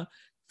mistakes. Now,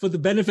 for the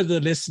benefit of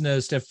the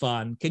listeners,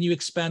 Stefan, can you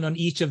expand on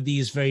each of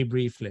these very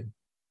briefly?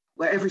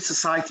 Well, every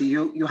society,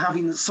 you have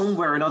in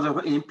somewhere or another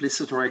an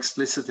implicit or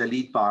explicit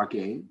elite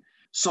bargain.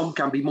 Some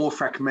can be more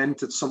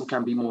fragmented, some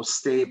can be more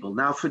stable.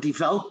 Now, for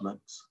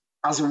development,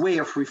 as a way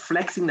of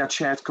reflecting that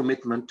shared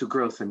commitment to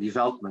growth and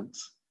development,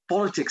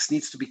 politics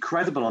needs to be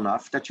credible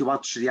enough that you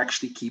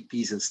actually keep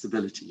peace and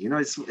stability. You know,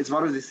 it's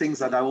one of the things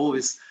that I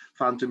always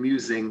found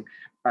amusing,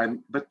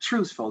 but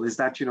truthful, is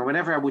that, you know,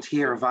 whenever I would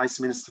hear a vice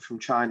minister from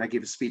China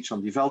give a speech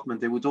on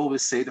development, they would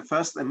always say the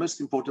first and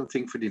most important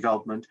thing for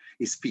development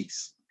is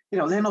peace. You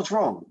know, they're not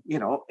wrong. You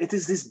know, it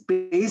is this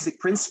basic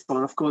principle.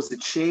 And of course,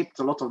 it shaped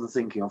a lot of the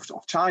thinking of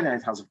China.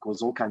 It has, of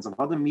course, all kinds of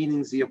other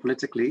meanings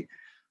geopolitically.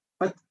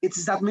 But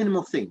it's that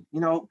minimal thing. You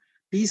know,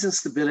 peace and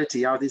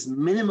stability are these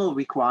minimal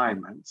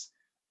requirements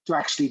to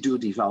actually do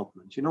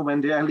development. You know,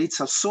 when the elites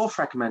are so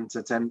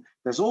fragmented and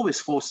there's always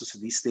forces to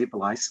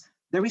destabilize,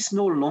 there is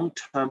no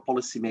long-term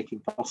policy making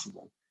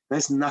possible.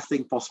 There's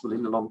nothing possible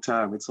in the long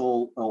term. It's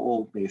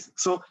all basic.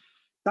 So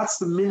that's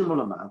the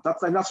minimal amount.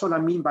 And that's what I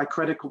mean by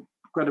credible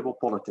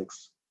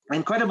politics.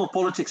 And credible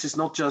politics is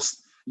not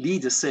just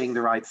leaders saying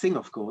the right thing,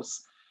 of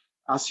course.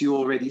 As you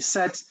already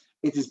said,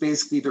 it is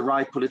basically the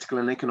right political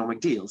and economic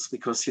deals,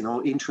 because, you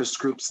know, interest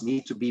groups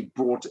need to be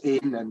brought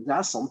in,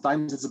 and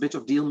sometimes it's a bit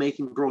of deal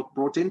making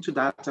brought into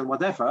that and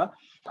whatever,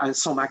 and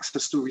some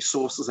access to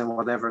resources and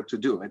whatever to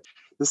do it.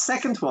 The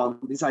second one,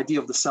 this idea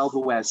of the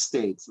self-aware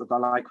state that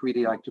I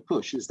really like to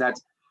push, is that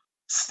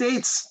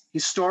states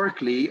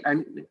historically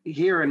and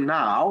here and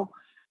now,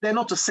 they're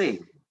not the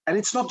same. And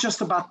it's not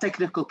just about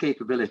technical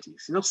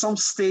capabilities. You know, some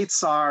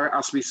states are,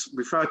 as we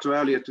referred to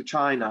earlier to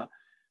China,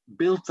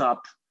 built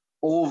up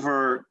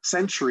over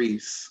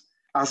centuries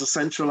as a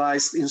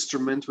centralized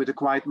instrument with a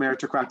quite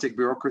meritocratic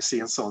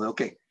bureaucracy and so on.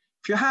 Okay,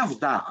 if you have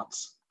that,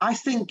 I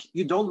think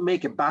you don't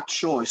make a bad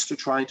choice to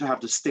try to have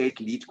the state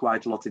lead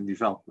quite a lot in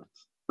development.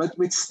 But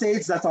with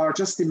states that are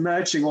just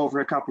emerging over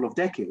a couple of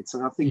decades,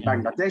 and I think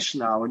Bangladesh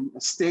now,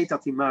 a state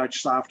that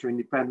emerged after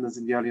independence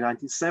in the early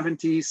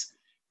 1970s,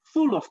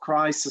 full of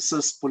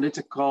crises,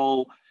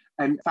 political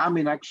and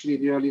famine actually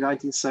in the early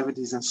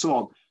 1970s and so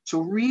on.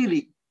 So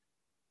really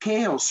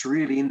chaos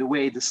really in the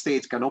way the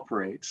state can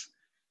operate.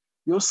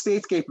 Your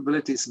state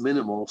capability is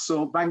minimal.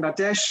 So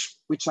Bangladesh,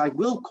 which I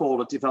will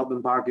call a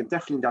development bargain,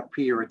 definitely in that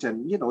period,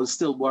 and, you know,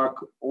 still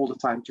work all the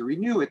time to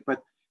renew it,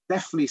 but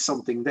definitely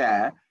something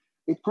there.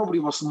 It probably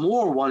was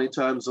more one in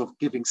terms of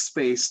giving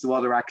space to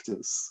other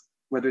actors,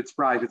 whether it's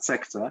private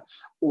sector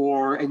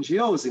or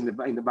NGOs in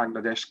the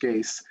Bangladesh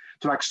case,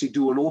 to actually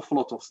do an awful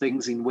lot of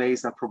things in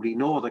ways that probably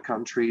no other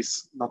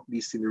countries, not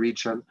least in the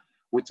region,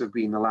 would have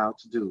been allowed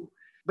to do.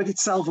 But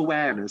it's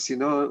self-awareness, you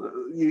know,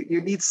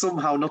 you need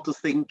somehow not to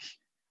think,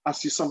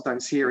 as you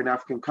sometimes hear in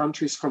African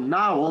countries, from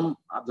now on,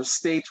 the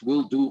state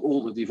will do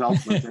all the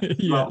development.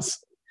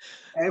 Yes.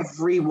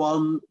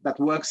 Everyone that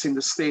works in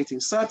the state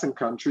in certain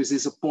countries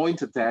is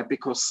appointed there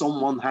because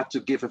someone had to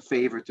give a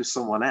favor to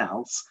someone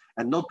else,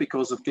 and not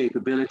because of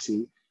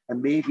capability.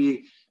 And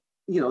maybe,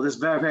 you know, there's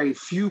very, very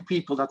few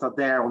people that are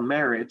there on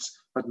merit,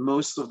 but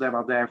most of them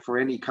are there for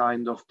any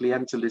kind of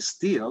clientelist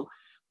deal.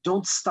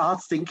 Don't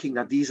start thinking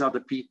that these are the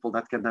people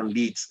that can then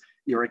lead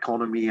your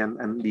economy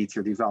and lead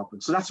your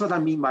development. So that's what I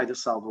mean by the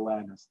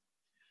self-awareness.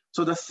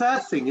 So the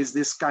third thing is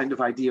this kind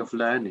of idea of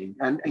learning.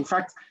 And in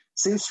fact,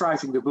 since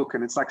writing the book,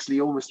 and it's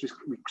actually almost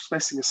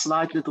expressing a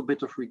slight little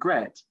bit of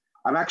regret,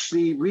 I've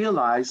actually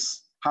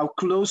realized how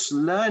close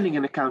learning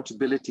and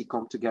accountability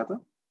come together.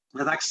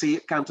 That actually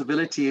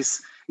accountability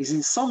is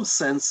in some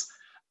sense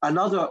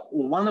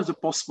one of the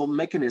possible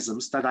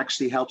mechanisms that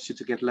actually helps you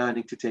to get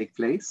learning to take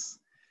place.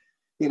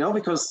 You know,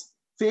 because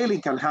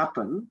failing can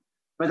happen,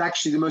 but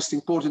actually the most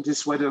important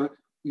is whether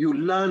you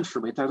learn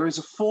from it. There is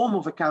a form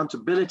of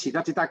accountability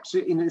that it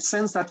actually, in the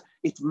sense that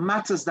it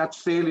matters that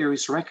failure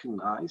is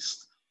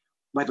recognized,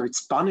 whether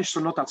it's punished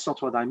or not, that's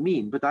not what I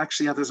mean, but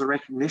actually there's a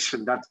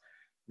recognition that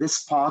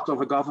this part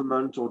of a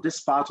government or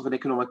this part of an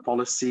economic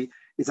policy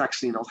is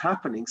actually not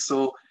happening.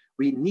 So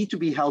we need to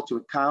be held to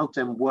account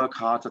and work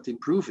hard at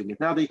improving it.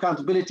 Now, the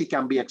accountability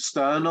can be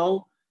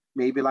external,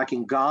 maybe like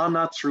in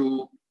Ghana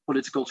through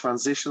political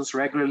transitions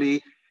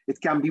regularly. It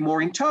can be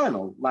more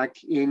internal,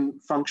 like in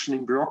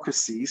functioning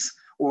bureaucracies,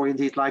 or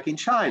indeed like in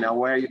China,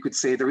 where you could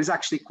say there is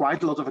actually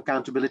quite a lot of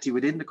accountability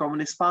within the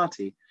Communist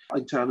Party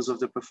in terms of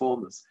the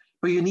performance.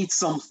 But you need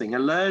something,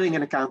 and learning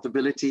and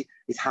accountability,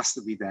 it has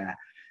to be there.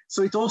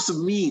 So it also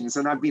means,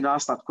 and I've been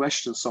asked that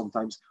question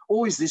sometimes,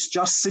 is this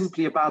just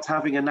simply about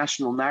having a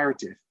national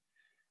narrative?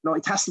 No,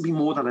 it has to be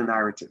more than a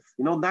narrative.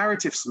 You know,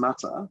 narratives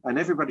matter, and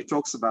everybody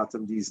talks about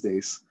them these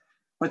days.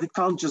 But it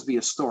can't just be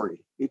a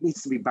story. It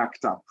needs to be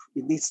backed up.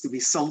 It needs to be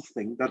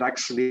something that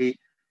actually,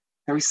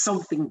 there is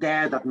something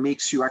there that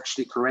makes you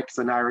actually correct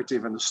the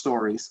narrative and the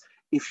stories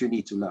if you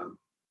need to learn.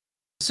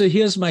 So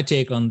here's my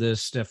take on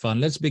this, Stefan.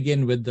 Let's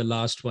begin with the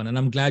last one. And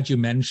I'm glad you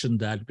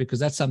mentioned that because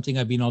that's something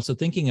I've been also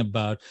thinking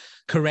about,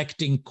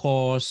 correcting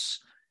course,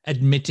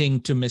 admitting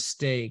to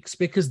mistakes,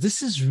 because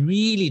this is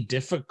really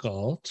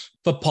difficult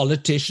for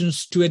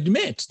politicians to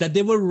admit that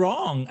they were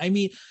wrong. I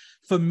mean,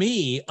 for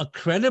me, a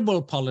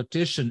credible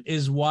politician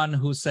is one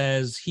who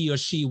says he or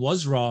she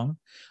was wrong.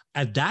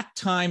 At that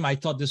time, I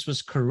thought this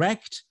was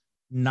correct.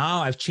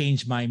 Now I've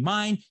changed my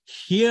mind.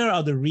 Here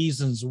are the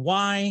reasons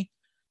why.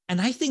 And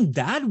I think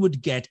that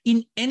would get,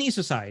 in any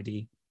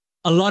society,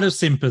 a lot of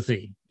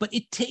sympathy. But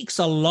it takes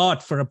a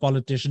lot for a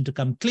politician to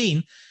come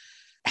clean.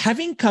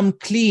 Having come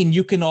clean,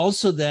 you can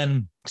also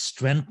then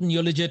strengthen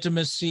your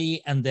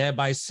legitimacy and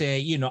thereby say,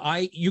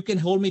 you can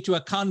hold me to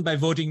account by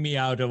voting me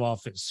out of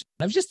office.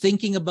 I'm just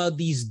thinking about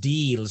these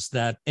deals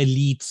that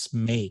elites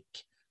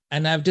make.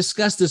 And I've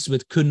discussed this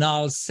with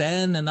Kunal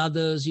Sen and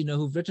others,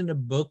 who've written a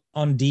book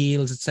on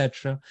deals,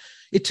 etc.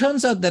 It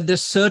turns out that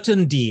there's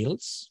certain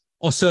deals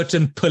or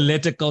certain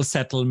political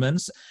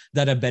settlements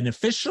that are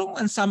beneficial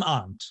and some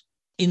aren't.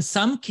 In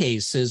some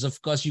cases,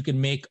 of course, you can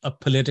make a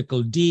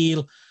political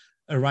deal,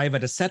 arrive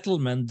at a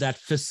settlement that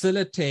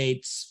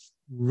facilitates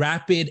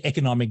rapid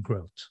economic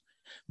growth,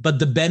 but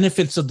the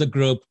benefits of the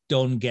growth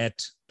don't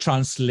get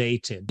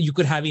translated. You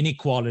could have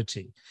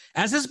inequality,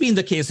 as has been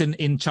the case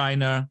in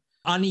China,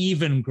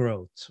 uneven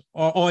growth,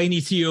 or in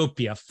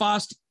Ethiopia,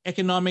 fast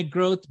economic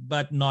growth,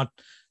 but not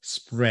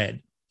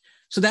spread.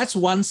 So that's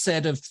one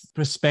set of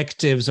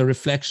perspectives or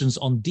reflections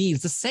on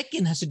deals. The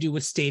second has to do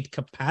with state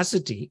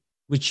capacity,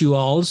 which you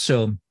are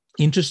also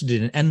interested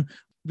in. And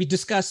we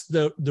discussed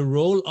the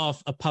role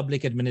of a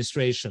public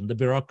administration, the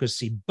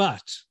bureaucracy,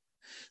 but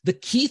the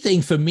key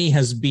thing for me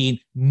has been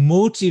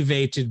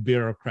motivated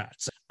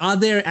bureaucrats. Are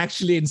there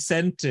actually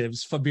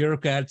incentives for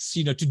bureaucrats,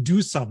 to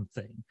do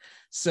something?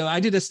 So I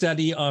did a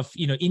study of,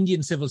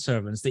 Indian civil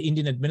servants, the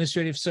Indian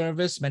Administrative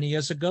Service many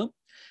years ago.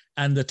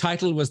 And the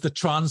title was the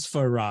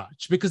Transfer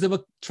Raj, because they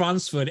were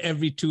transferred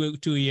every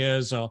two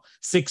years or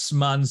 6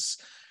 months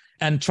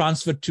and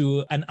transferred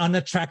to an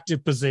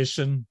unattractive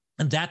position.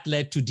 And that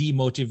led to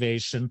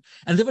demotivation.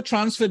 And they were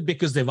transferred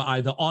because they were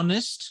either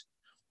honest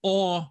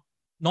or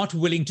not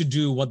willing to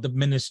do what the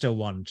minister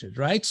wanted,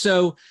 right?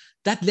 So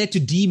that led to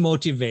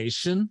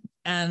demotivation,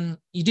 and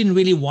you didn't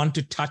really want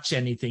to touch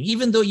anything.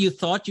 Even though you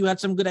thought you had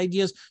some good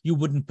ideas, you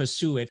wouldn't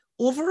pursue it.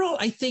 Overall,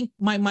 I think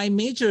my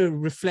major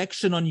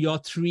reflection on your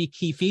three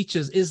key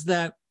features is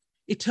that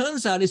it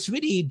turns out it's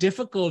really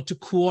difficult to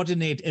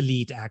coordinate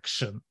elite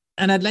action.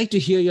 And I'd like to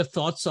hear your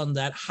thoughts on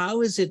that.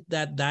 How is it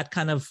that that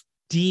kind of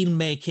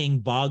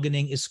deal-making,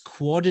 bargaining is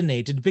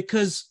coordinated?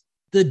 Because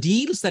the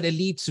deals that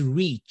elites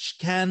reach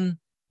can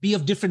be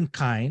of different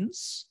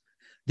kinds.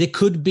 They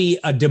could be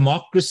a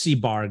democracy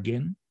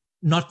bargain,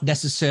 not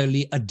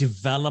necessarily a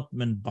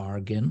development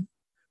bargain.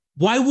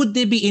 Why would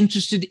they be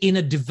interested in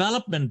a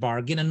development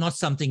bargain and not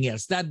something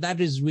else? That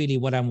is really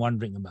what I'm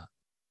wondering about.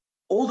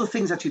 All the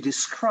things that you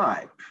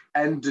describe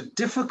and the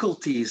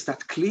difficulties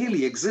that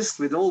clearly exist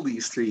with all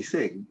these three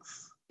things,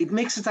 it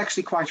makes it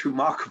actually quite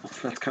remarkable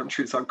that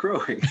countries are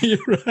growing. You're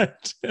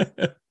right.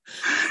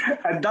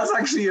 And that's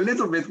actually a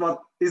little bit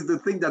what is the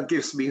thing that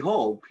gives me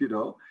hope,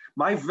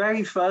 My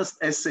very first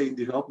essay in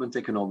development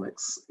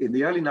economics in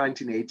the early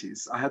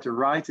 1980s, I had to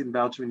write in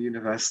Belgium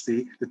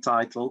University, the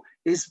title,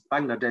 Is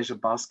Bangladesh a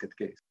Basket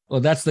Case?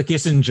 Well, that's the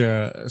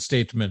Kissinger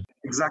statement.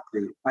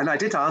 Exactly. And I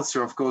did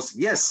answer, of course,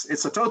 yes,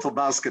 it's a total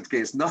basket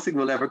case. Nothing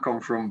will ever come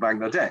from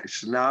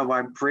Bangladesh. Now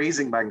I'm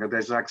praising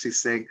Bangladesh, actually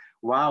saying,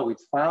 wow, it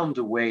found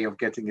a way of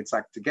getting its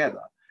act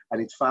together.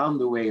 And it found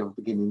a way of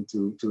beginning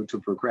to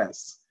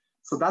progress.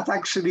 So that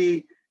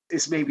actually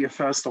is maybe a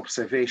first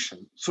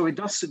observation. So it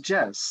does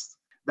suggest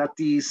that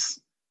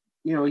these,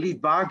 elite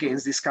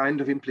bargains, these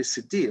kind of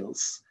implicit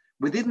deals,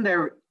 within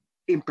their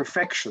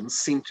imperfections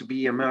seem to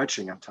be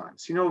emerging at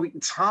times.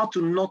 It's hard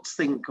to not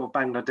think of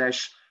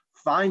Bangladesh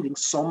finding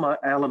some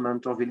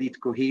element of elite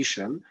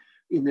cohesion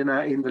in the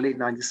late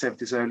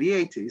 1970s, early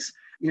 80s,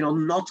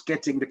 not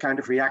getting the kind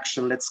of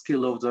reaction, let's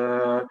kill off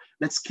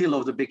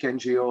the big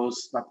NGOs,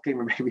 that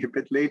came maybe a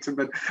bit later,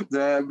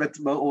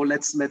 or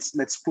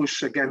let's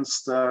push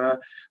against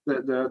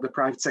the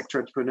private sector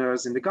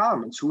entrepreneurs in the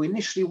governments who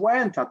initially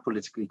weren't that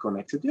politically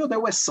connected. They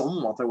were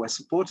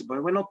supported,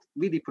 but we're not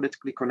really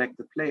politically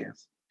connected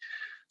players.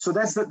 So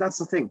that's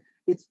the thing.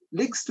 It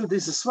links to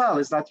this as well,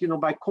 is that,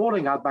 by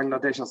calling out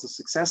Bangladesh as a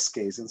success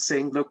case and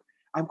saying, look,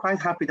 I'm quite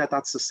happy that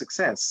that's a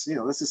success.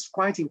 This is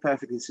quite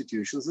imperfect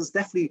institutions. There's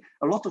definitely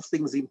a lot of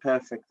things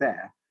imperfect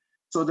there.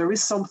 So there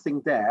is something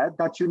there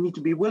that you need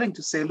to be willing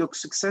to say, look,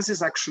 success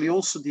is actually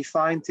also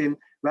defined in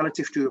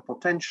relative to your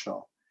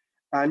potential.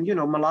 And,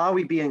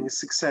 Malawi being a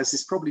success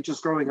is probably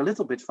just growing a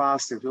little bit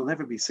faster. It will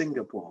never be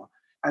Singapore.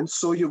 And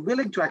so you're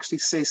willing to actually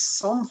say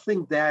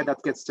something there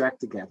that gets to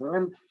act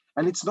together.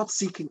 And it's not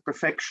seeking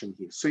perfection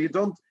here. So you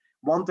don't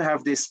want to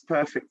have this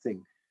perfect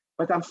thing.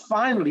 But I'm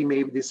finally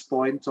made this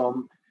point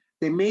on,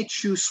 they may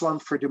choose one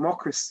for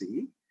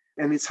democracy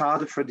and it's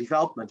harder for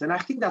development. And I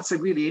think that's a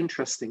really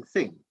interesting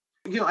thing.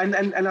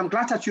 And I'm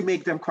glad that you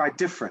make them quite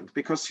different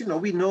because,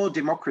 we know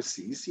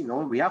democracies,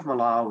 we have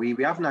Malawi,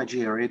 we have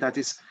Nigeria, that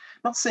is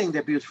not saying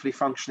they're beautifully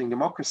functioning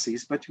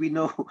democracies, but we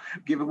know,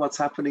 given what's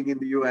happening in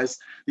the US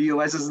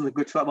isn't a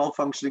good,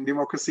 well-functioning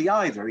democracy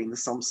either. In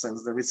some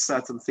sense, there is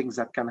certain things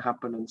that can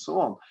happen and so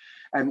on.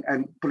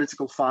 And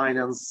political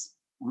finance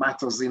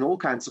matters in all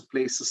kinds of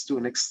places to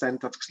an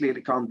extent that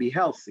clearly can't be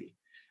healthy.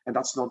 And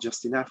that's not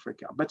just in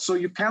Africa. But so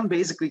you can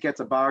basically get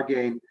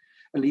a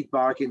elite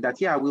bargain that,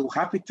 we're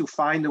happy to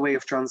find a way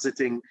of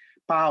transiting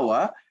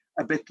power,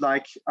 a bit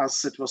like,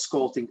 as it was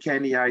called in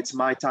Kenya, it's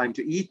my time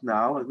to eat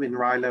now. When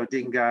Raila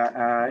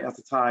Odinga at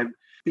the time,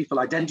 people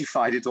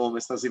identified it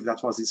almost as if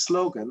that was his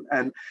slogan.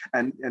 And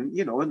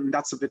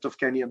that's a bit of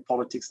Kenyan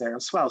politics there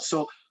as well.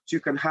 So you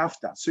can have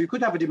that. So you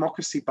could have a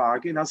democracy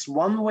bargain as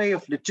one way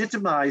of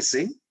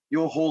legitimizing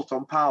your hold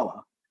on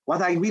power.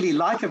 What I really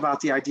like about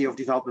the idea of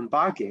development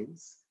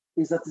bargains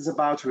is that it's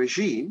about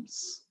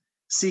regimes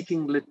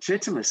seeking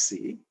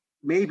legitimacy,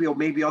 maybe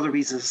other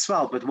reasons as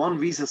well, but one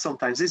reason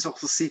sometimes is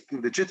also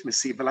seeking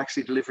legitimacy, but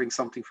actually delivering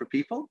something for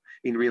people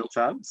in real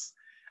terms.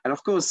 And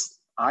of course,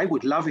 I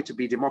would love it to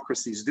be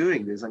democracies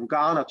doing this, and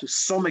Ghana to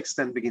some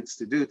extent begins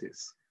to do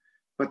this.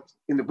 But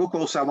in the book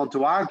also, I want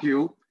to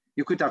argue,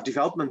 you could have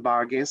development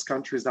bargains,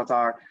 countries that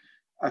are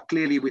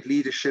clearly with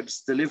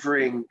leaderships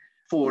delivering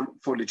for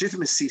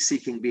legitimacy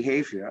seeking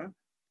behavior.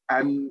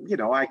 And,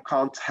 I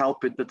can't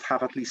help it but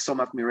have at least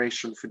some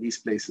admiration for these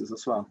places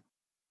as well.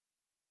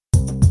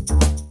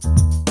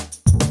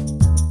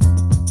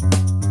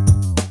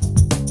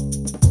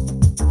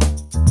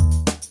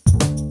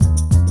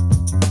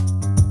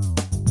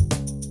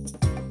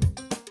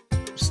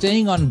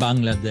 Staying on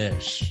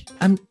Bangladesh,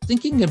 I'm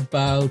thinking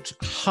about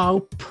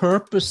how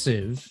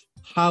purposive,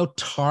 how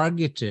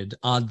targeted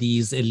are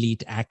these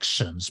elite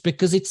actions?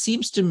 Because it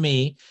seems to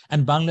me,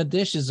 and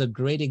Bangladesh is a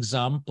great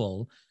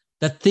example,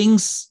 that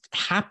things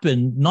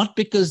happened not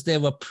because they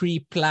were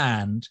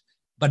pre-planned,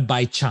 but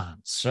by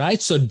chance,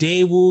 right? So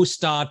Daewoo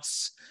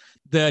starts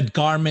the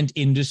garment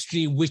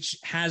industry, which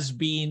has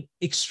been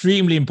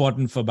extremely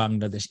important for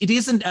Bangladesh. It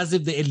isn't as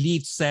if the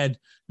elite said,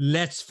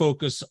 let's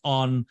focus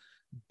on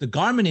the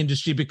garment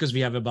industry because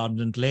we have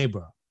abundant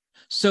labor.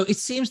 So it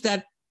seems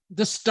that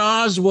the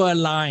stars were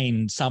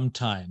aligned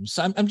sometimes.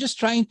 So I'm just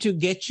trying to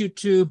get you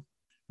to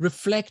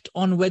reflect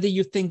on whether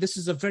you think this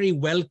is a very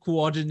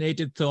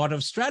well-coordinated thought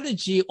of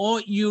strategy,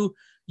 or you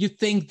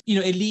think,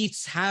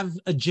 elites have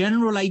a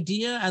general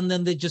idea and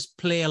then they just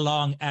play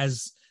along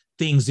as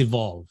things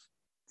evolve.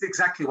 It's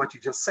exactly what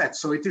you just said.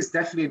 So it is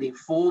definitely an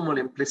informal,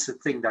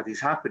 implicit thing that is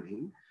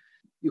happening.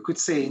 You could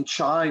say in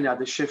China,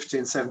 the shift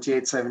in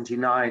 78,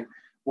 79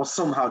 was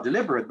somehow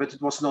deliberate, but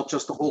it was not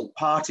just the whole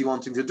party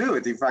wanting to do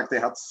it. In fact, they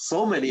had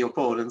so many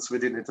opponents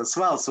within it as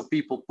well. So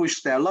people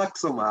pushed their luck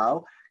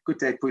somehow. Could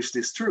they push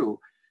this through?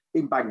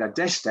 In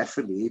Bangladesh,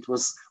 definitely, it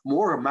was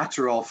more a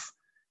matter of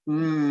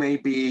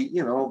maybe,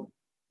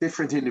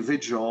 different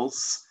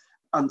individuals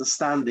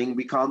understanding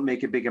we can't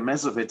make a bigger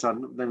mess of it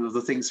than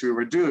the things we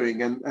were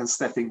doing, and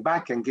stepping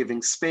back and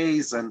giving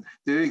space and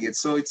doing it.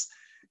 So it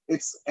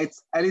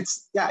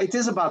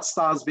is about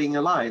stars being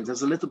aligned.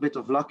 There's a little bit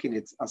of luck in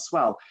it as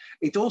well.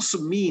 It also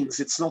means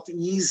it's not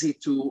easy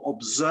to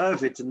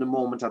observe it in the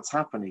moment that's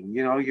happening.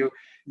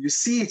 You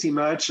see it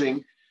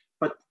emerging,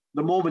 but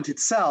the moment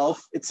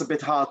itself, it's a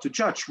bit hard to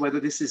judge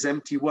whether this is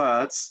empty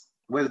words,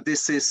 whether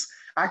this is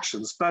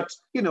actions. But,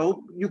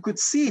 you could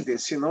see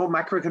this,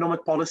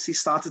 macroeconomic policy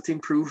started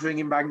improving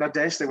in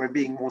Bangladesh. They were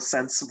being more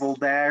sensible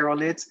there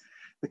on it.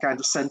 The kind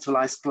of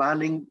centralized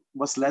planning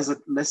was less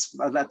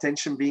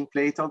attention being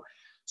played on.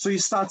 So you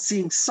start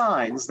seeing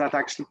signs that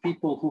actually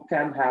people who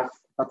can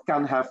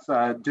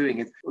have doing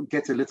it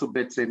get a little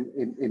bit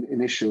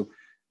in issue.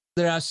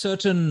 There are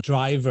certain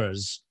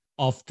drivers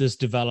of this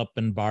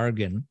development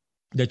bargain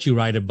that you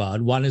write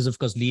about. One is, of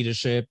course,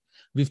 leadership.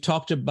 We've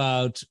talked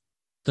about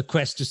the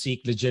quest to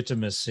seek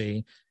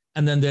legitimacy.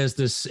 And then there's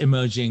this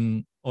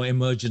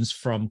emergence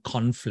from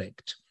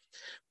conflict.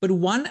 But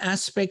one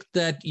aspect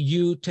that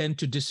you tend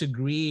to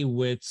disagree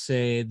with,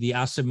 say, the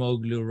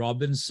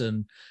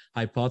Acemoglu-Robinson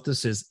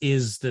hypothesis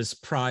is this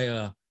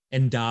prior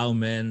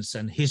endowments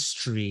and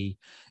history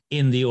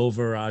in the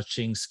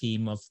overarching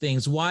scheme of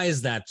things. Why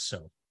is that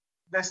so?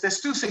 There's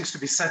two things to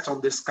be said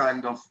on this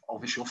kind of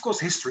issue. Of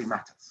course, history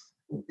matters.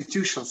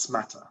 Institutions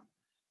matter.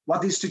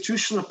 What the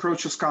institutional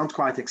approaches can't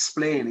quite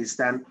explain is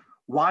then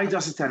why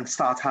does it then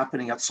start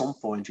happening at some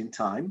point in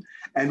time?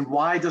 And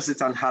why does it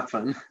then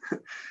happen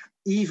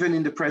even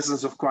in the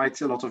presence of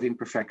quite a lot of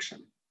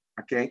imperfection,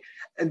 okay?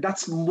 And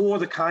that's more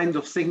the kind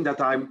of thing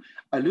that I'm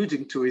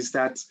alluding to, is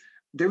that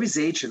there is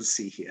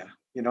agency here.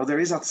 There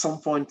is at some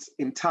point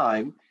in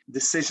time,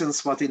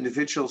 decisions what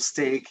individuals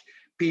take,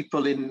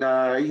 people in,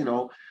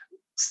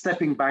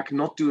 stepping back,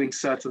 not doing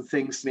certain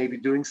things, maybe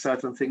doing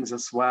certain things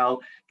as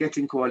well,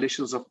 getting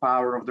coalitions of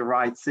power of the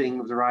right thing,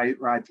 of the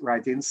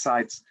right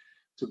insights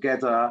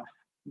together.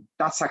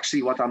 That's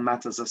actually what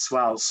matters as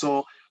well.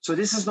 So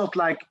this is not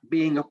like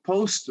being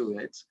opposed to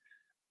it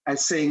and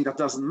saying that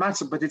doesn't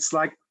matter, but it's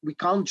like we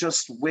can't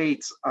just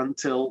wait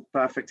until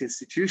perfect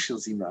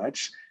institutions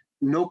emerge.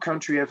 no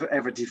country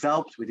ever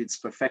developed with its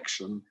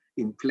perfection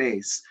in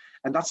place.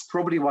 And that's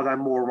probably what I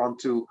more want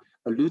to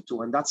allude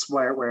to. And that's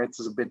where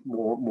it's a bit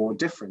more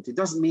different. It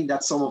doesn't mean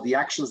that some of the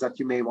actions that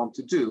you may want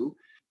to do,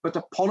 but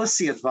the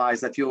policy advice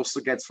that you also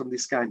get from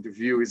this kind of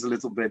view is a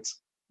little bit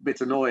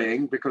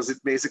annoying, because it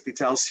basically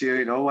tells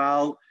you,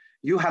 well,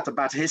 you had a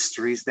bad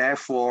history,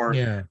 therefore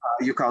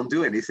you can't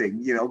do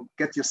anything.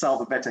 Get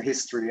yourself a better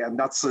history. And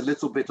that's a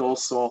little bit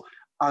also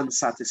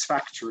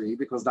unsatisfactory,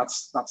 because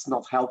that's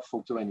not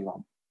helpful to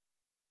anyone.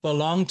 For a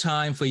long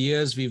time, for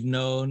years, we've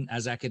known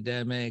as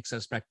academics,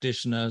 as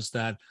practitioners,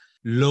 that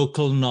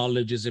local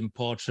knowledge is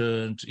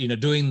important,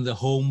 doing the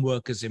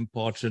homework is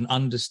important,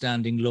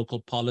 understanding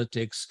local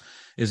politics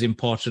is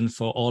important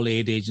for all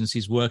aid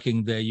agencies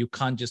working there. You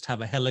can't just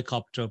have a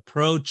helicopter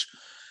approach.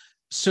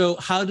 So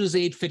how does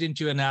aid fit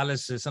into your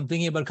analysis? I'm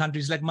thinking about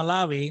countries like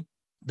Malawi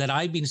that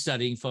I've been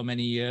studying for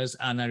many years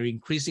and are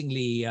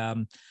increasingly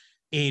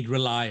aid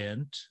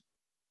reliant.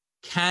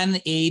 Can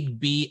aid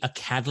be a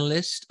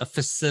catalyst, a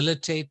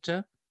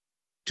facilitator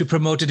to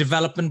promote a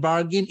development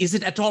bargain? Is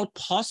it at all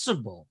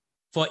possible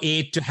for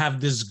aid to have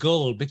this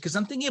goal? Because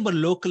I'm thinking about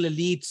local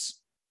elites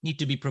need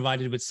to be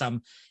provided with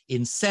some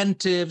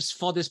incentives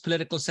for this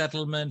political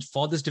settlement,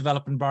 for this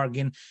development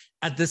bargain.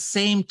 At the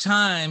same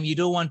time, you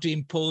don't want to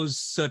impose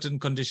certain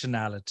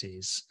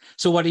conditionalities.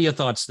 So what are your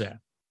thoughts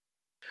there?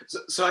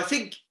 So I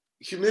think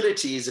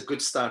humility is a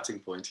good starting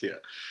point here,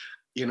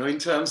 in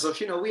terms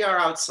of, we are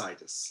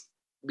outsiders.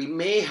 We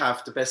may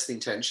have the best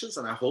intentions,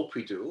 and I hope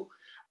we do.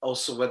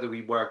 Also, whether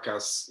we work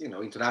as,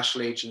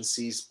 international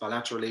agencies,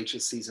 bilateral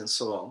agencies, and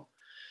so on.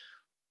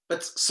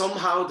 But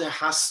somehow there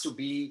has to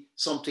be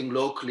something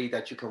locally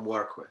that you can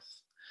work with.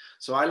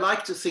 So I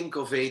like to think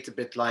of it a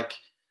bit like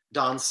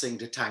dancing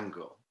the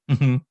tango.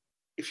 Mm-hmm.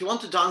 If you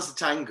want to dance the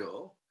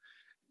tango,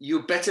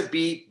 you better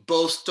be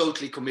both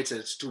totally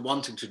committed to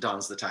wanting to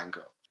dance the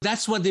tango.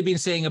 That's what they've been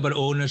saying about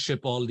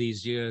ownership all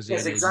these years.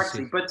 Yes,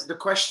 exactly. But the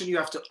question you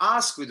have to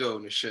ask with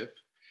ownership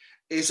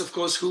is, of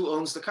course, who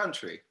owns the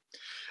country?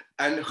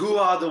 And who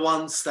are the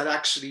ones that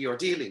actually you're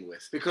dealing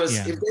with? Because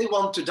if they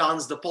want to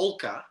dance the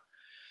polka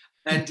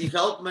and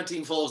development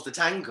involves the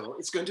tango,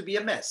 it's going to be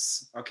a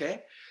mess,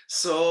 okay?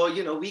 So,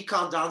 we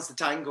can't dance the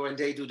tango and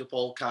they do the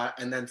polka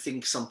and then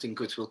think something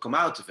good will come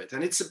out of it.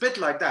 And it's a bit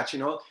like that,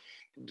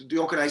 the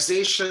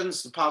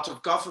organizations, the part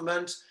of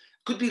government,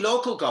 could be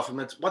local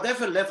government,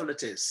 whatever level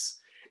it is.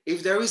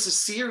 If there is a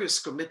serious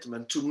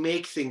commitment to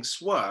make things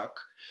work,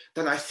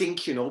 then I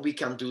think, we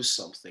can do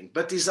something.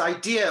 But this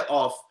idea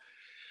of,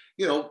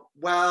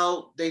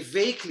 they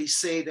vaguely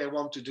say they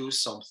want to do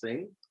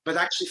something, but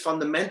actually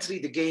fundamentally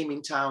the game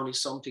in town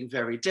is something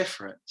very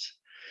different.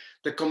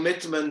 The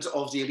commitment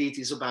of the elite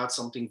is about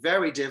something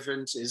very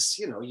different, is,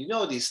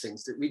 these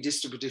things, that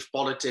redistributive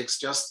politics,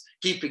 just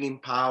keeping in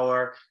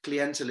power,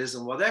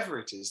 clientelism, whatever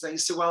it is. Then you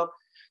say, well,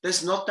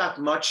 there's not that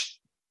much.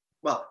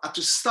 Well,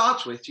 to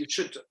start with, you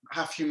should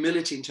have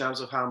humility in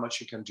terms of how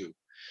much you can do.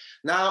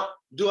 Now,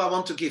 do I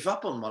want to give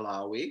up on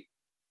Malawi?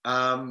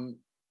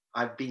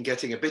 I've been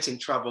getting a bit in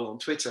trouble on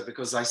Twitter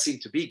because I seem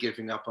to be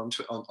giving up on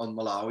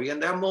Malawi.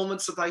 And there are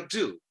moments that I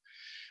do.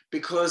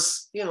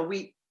 Because,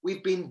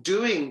 we've been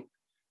doing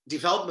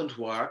development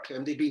work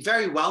and they've been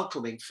very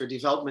welcoming for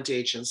development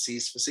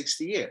agencies for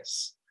 60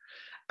 years.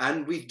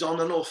 And we've done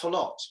an awful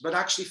lot. But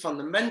actually,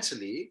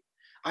 fundamentally,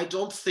 I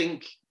don't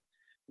think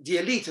the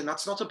elite, and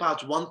that's not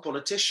about one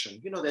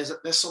politician,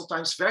 there's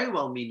sometimes very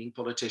well-meaning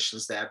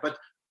politicians there, but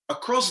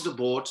across the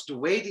board, the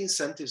way the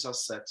incentives are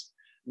set,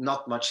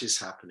 not much is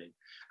happening.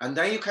 And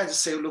then you kind of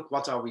say, look,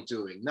 what are we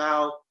doing?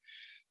 Now,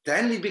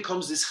 then it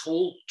becomes this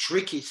whole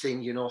tricky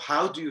thing,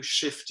 how do you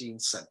shift the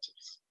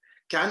incentives?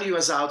 Can you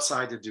as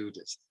outsider do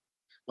this?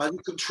 Well, you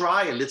can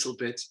try a little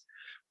bit,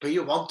 but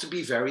you want to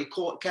be very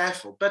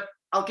careful. But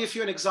I'll give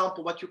you an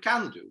example what you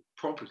can do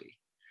properly.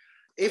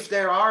 If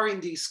there are in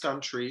these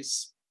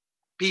countries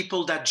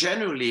people that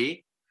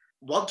generally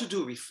want to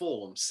do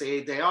reform,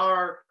 say they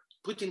are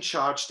put in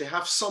charge, they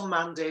have some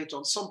mandate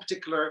on some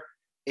particular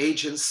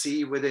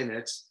agency within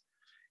it,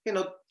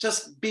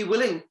 just be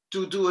willing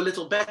to do a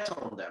little bet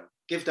on them,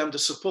 give them the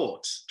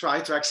support,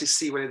 try to actually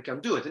see whether they can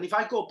do it. And if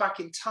I go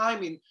back in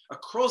time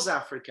across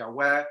Africa,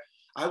 where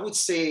I would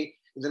say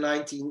in the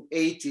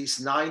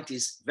 1980s,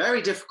 90s,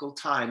 very difficult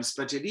times,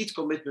 but elite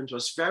commitment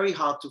was very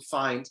hard to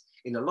find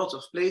in a lot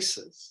of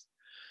places.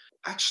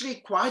 Actually,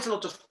 quite a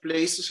lot of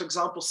places, for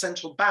example,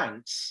 central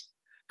banks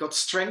got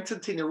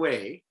strengthened in a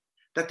way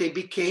that they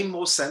became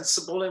more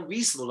sensible and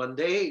reasonable. And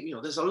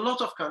there's a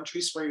lot of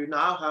countries where you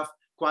now have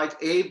quite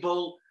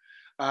able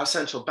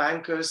central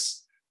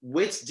bankers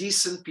with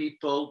decent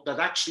people that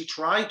actually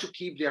try to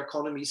keep the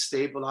economy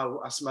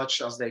stable as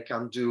much as they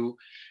can do.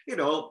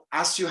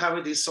 As you have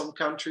it in some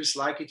countries,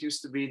 like it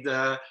used to be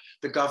the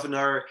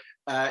governor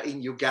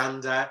in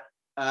Uganda,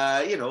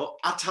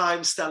 at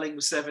times telling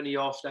Museveni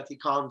off that he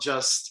can't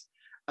just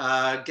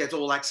get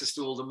all access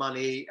to all the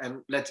money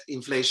and let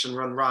inflation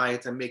run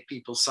riot and make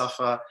people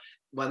suffer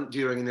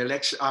during an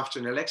election, after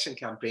an election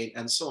campaign,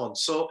 and so on.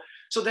 So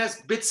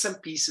there's bits and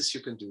pieces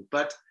you can do,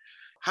 but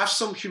have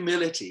some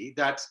humility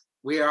that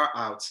we are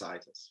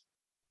outsiders.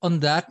 On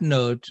that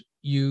note,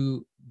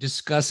 you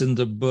discuss in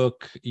the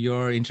book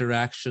your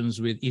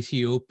interactions with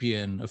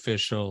Ethiopian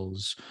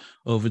officials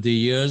over the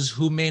years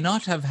who may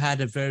not have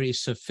had a very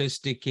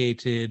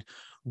sophisticated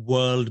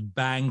World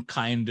Bank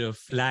kind of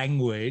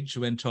language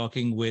when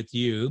talking with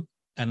you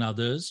and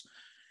others,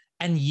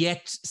 and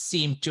yet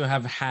seem to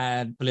have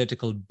had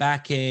political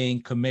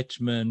backing,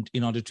 commitment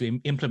in order to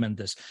implement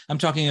this. I'm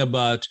talking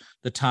about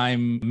the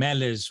time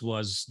Meles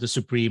was the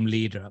supreme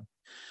leader.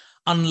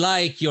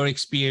 Unlike your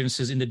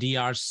experiences in the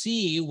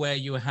DRC, where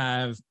you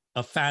have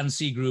a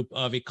fancy group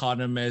of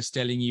economists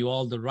telling you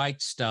all the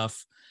right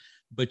stuff,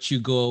 but you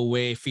go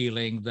away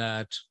feeling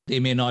that they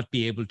may not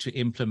be able to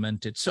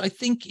implement it. So I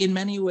think in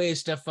many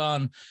ways,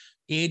 Stefan,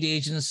 aid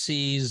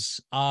agencies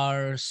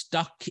are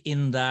stuck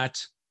in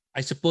that,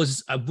 I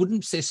suppose, I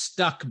wouldn't say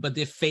stuck, but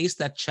they face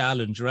that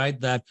challenge, right?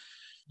 That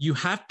you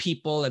have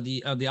people at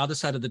the other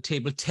side of the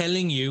table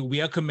telling you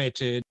we are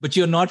committed, but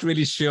you're not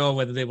really sure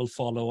whether they will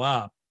follow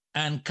up.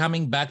 And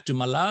coming back to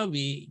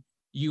Malawi,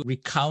 you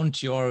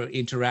recount your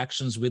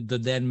interactions with the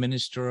then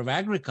Minister of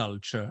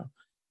Agriculture,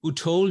 who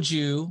told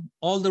you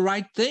all the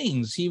right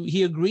things.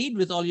 He agreed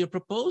with all your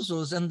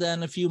proposals. And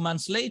then a few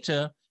months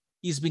later,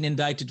 he's been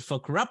indicted for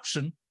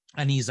corruption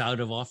and he's out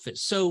of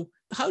office. So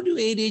how do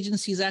aid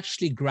agencies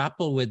actually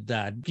grapple with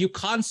that? You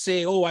can't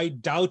say, oh, I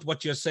doubt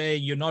what you're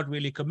saying. You're not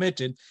really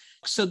committed.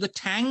 So the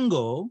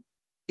tango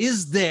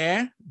is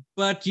there,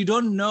 but you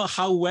don't know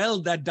how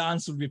well that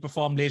dance will be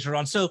performed later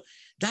on. So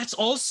that's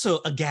also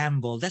a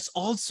gamble. That's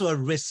also a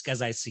risk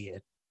as I see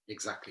it.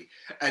 Exactly.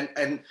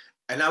 And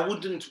I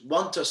wouldn't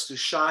want us to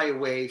shy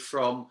away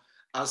from,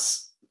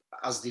 as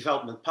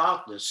development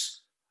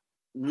partners,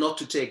 not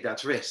to take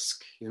that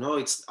risk. You know,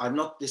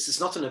 this is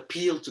not an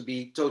appeal to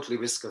be totally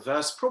risk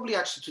averse, probably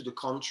actually to the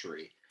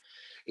contrary,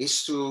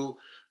 is to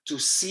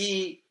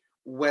see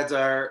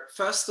whether,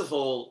 first of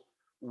all,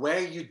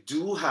 where you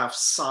do have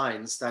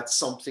signs that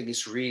something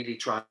is really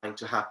trying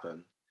to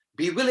happen,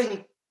 be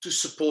willing to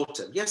support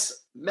him.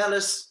 Yes,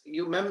 Meles,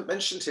 you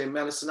mentioned him,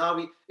 Meles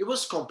Zenawi, it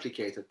was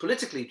complicated.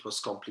 Politically, it was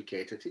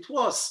complicated. It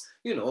was,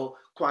 you know,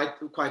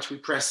 quite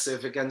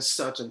repressive against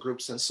certain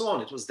groups and so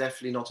on. It was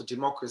definitely not a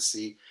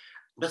democracy.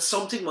 But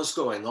something was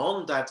going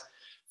on that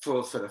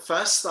for the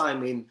first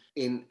time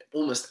in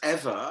almost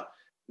ever,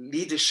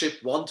 leadership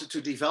wanted to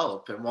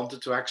develop and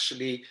wanted to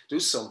actually do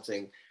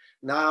something.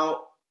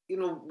 Now, you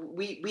know,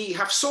 we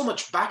have so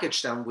much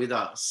baggage then with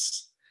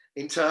us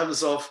in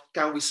terms of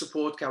can we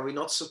support, can we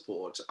not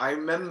support? I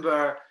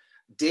remember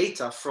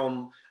data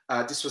from,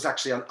 this was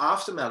actually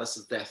after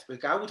Meles' death,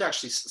 but I would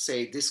actually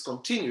say this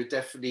continued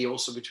definitely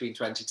also between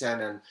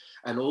 2010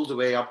 and all the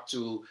way up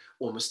to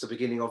almost the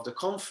beginning of the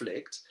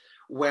conflict,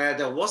 where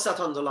there was that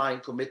underlying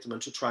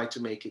commitment to try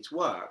to make it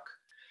work.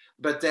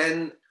 But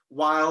then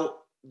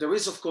while there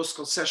is, of course,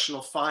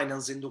 concessional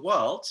finance in the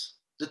world,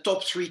 the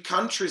top 3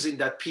 countries in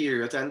that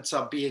period ended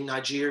up being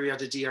Nigeria,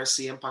 the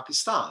DRC, and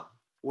Pakistan,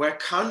 were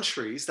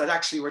countries that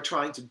actually were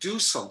trying to do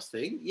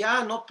something,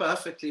 yeah, not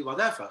perfectly,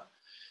 whatever.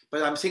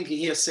 But I'm thinking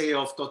here, say,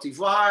 of Cote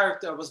d'Ivoire,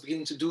 that was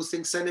beginning to do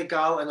things,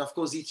 Senegal, and of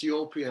course,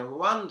 Ethiopia and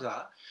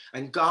Rwanda,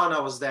 and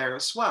Ghana was there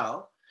as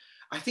well.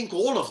 I think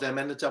all of them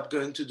ended up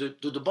going to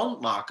the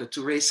bond market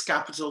to raise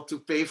capital to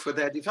pay for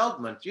their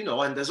development, you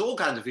know, and there's all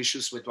kinds of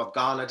issues with what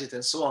Ghana did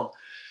and so on.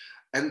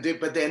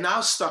 But they're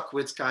now stuck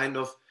with kind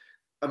of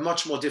a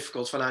much more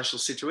difficult financial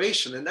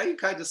situation. And then you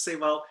kind of say,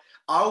 well,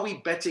 are we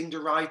betting the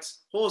right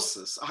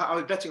horses? Are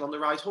we betting on the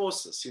right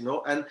horses, you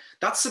know? And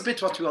that's a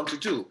bit what we want to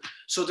do.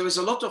 So there is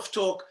a lot of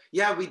talk,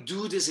 yeah, we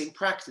do this in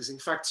practice. In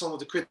fact, some of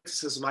the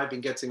criticism I've been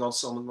getting on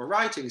some of my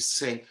writing is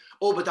saying,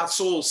 oh, but that's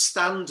all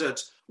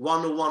standard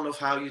 101 of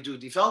how you do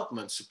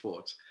development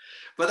support.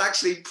 But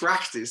actually in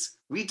practice,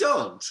 we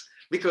don't,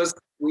 because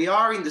we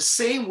are in the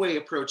same way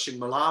approaching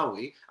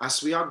Malawi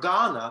as we are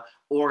Ghana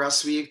or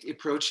as we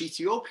approach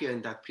Ethiopia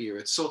in that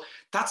period. So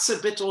that's a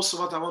bit also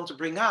what I want to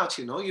bring out,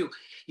 you know, you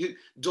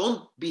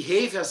don't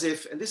behave as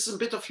if, and this is a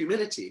bit of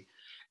humility,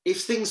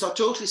 if things are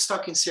totally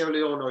stuck in Sierra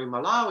Leone or in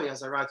Malawi,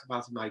 as I write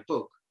about in my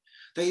book,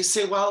 then you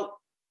say, well,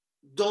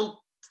 don't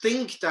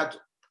think that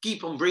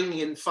keep on bringing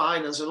in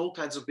finance and all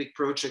kinds of big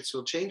projects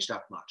will change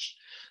that much.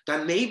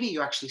 Then maybe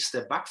you actually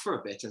step back for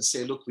a bit and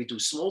say, look, we do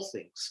small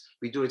things.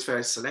 We do it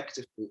very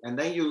selectively. And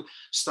then you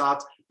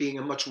start being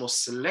a much more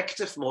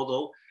selective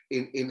model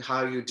in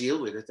how you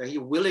deal with it. And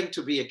you're willing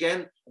to be,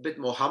 again, a bit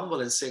more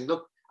humble and saying,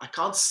 look, I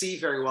can't see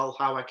very well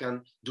how I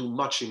can do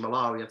much in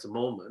Malawi at the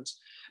moment.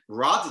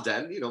 Rather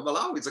than, you know,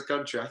 Malawi is a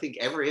country, I think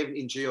every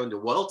NGO in the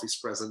world is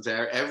present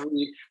there.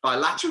 Every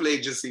bilateral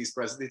agency is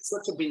present. It's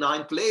such a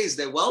benign place.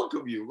 They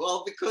welcome you.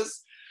 Well,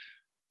 because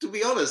to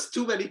be honest,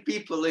 too many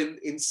people in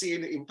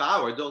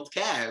power don't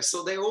care.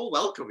 So they're all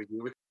welcoming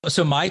you.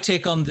 So my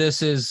take on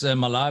this is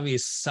Malawi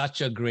is such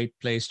a great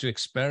place to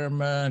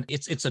experiment.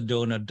 It's a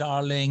donor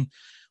darling.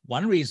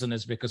 One reason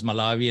is because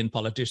Malawian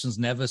politicians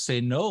never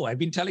say no. I've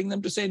been telling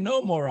them to say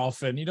no more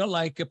often, you know,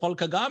 like Paul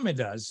Kagame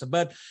does.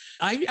 But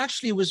I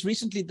actually was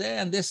recently there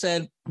and they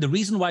said the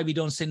reason why we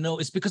don't say no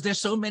is because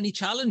there's so many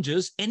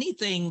challenges.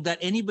 Anything that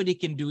anybody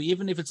can do,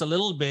 even if it's a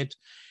little bit,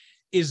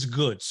 is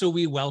good. So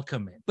we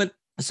welcome it. But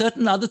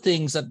certain other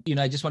things that,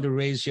 I just want to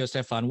raise here,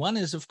 Stefan. One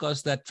is, of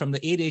course, that from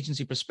the aid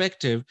agency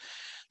perspective,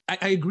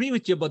 I agree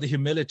with you about the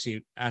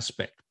humility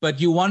aspect,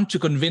 but you want to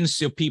convince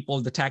your people,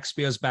 the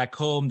taxpayers back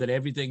home, that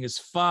everything is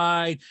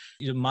fine,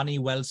 your money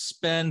well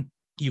spent,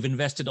 you've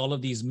invested all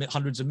of these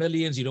hundreds of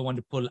millions, you don't want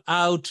to pull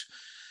out.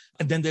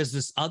 And then there's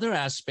this other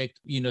aspect,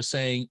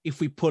 saying if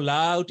we pull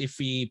out, if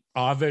we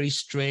are very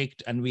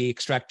strict and we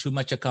extract too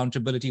much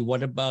accountability,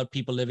 what about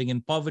people living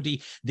in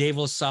poverty? They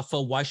will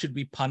suffer. Why should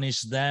we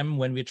punish them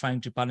when we're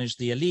trying to punish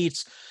the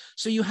elites?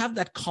 So you have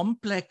that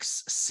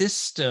complex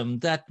system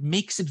that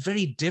makes it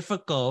very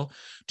difficult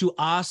to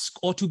ask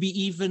or to be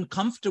even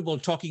comfortable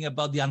talking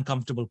about the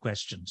uncomfortable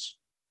questions.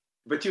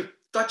 But you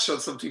touched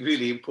on something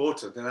really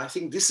important. And I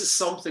think this is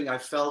something I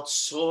felt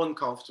so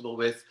uncomfortable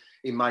with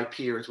in my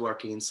period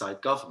working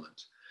inside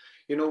government.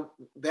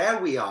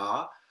 There we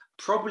are,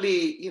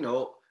 probably,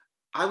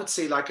 I would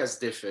say like as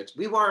DFID,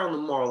 we were on the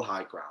moral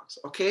high ground.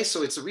 Okay,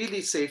 so it's a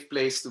really safe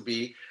place to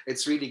be.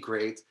 It's really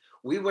great.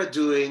 We were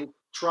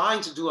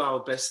trying to do our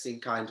best in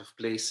kind of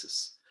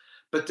places.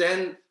 But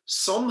then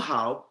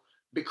somehow,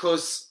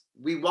 because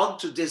we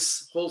want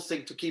this whole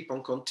thing to keep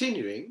on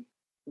continuing,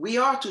 we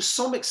are to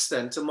some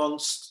extent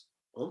amongst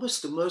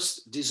almost the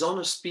most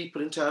dishonest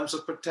people in terms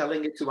of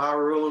telling it to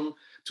our own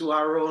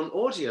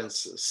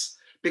audiences.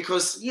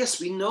 Because yes,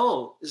 we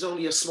know there's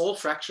only a small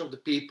fraction of the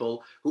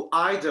people who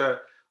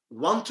either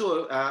want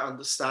to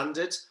understand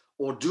it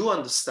or do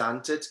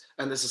understand it,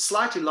 and there's a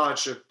slightly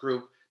larger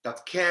group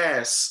that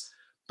cares,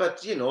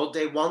 but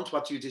they want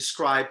what you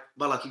describe,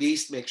 well, at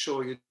least make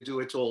sure you do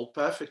it all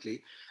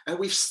perfectly. And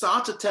we've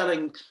started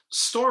telling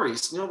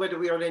stories, whether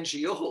we are an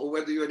NGO or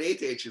whether you're an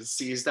aid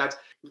agency, is that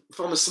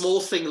from a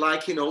small thing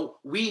like,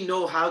 we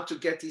know how to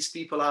get these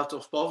people out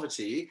of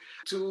poverty,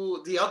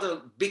 to the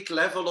other big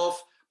level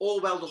of, oh,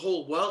 well, the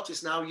whole world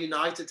is now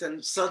united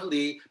and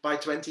suddenly by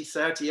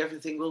 2030,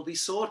 everything will be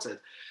sorted.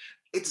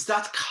 It's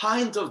that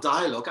kind of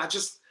dialogue.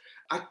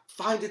 I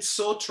find it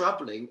so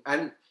troubling.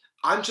 And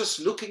I'm just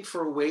looking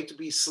for a way to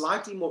be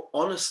slightly more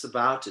honest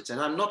about it.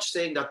 And I'm not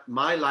saying that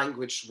my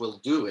language will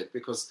do it,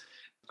 because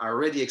I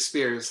already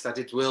experienced that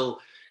it will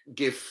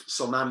give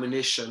some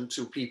ammunition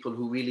to people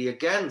who really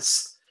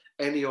against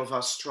any of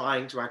us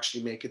trying to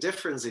actually make a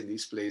difference in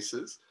these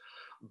places.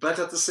 But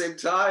at the same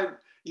time,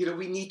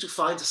 we need to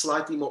find a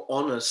slightly more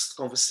honest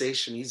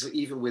conversation,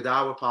 even with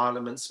our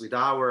parliaments, with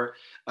our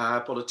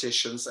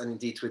politicians, and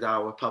indeed with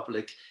our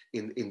public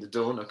in the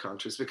donor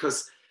countries,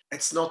 because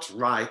it's not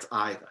right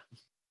either.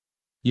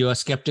 You are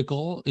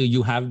skeptical,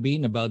 you have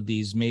been, about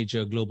these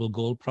major global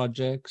goal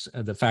projects,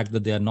 the fact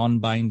that they are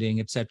non-binding,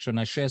 etc. And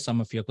I share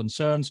some of your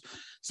concerns.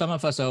 Some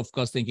of us are, of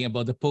course, thinking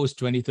about the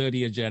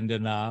post-2030 agenda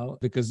now,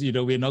 because,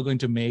 we're not going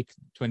to make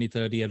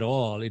 2030 at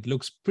all. It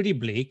looks pretty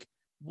bleak.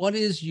 What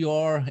is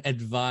your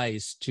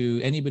advice to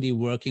anybody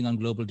working on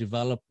global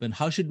development?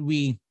 How should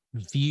we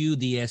view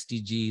the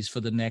SDGs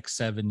for the next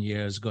 7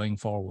 years going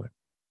forward?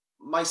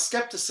 My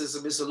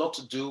skepticism is a lot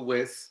to do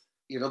with,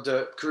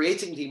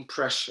 creating the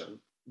impression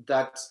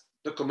that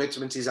the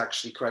commitment is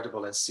actually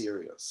credible and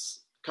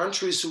serious.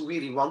 Countries who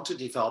really want to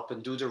develop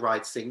and do the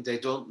right thing, they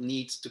don't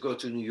need to go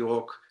to New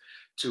York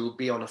to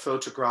be on a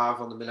photograph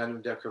on the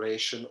Millennium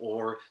Declaration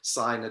or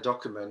sign a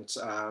document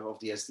of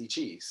the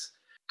SDGs.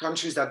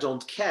 Countries that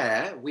don't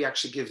care, we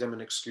actually give them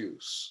an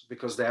excuse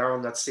because they are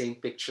on that same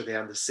picture,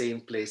 they're in the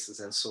same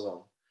places and so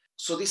on.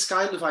 So this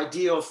kind of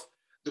idea of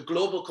the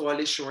global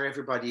coalition where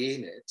everybody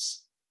in it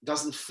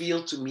doesn't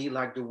feel to me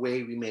like the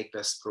way we make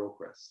best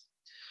progress.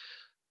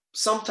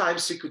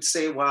 Sometimes you could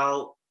say,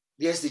 well,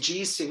 the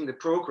SDGs thing, the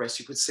progress,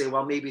 you could say,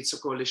 well, maybe it's a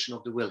coalition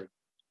of the willing.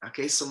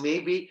 Okay, so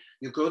maybe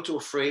you go to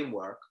a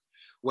framework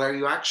where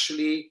you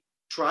actually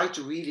try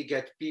to really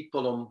get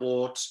people on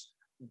board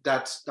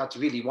that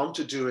really want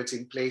to do it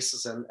in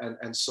places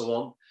and so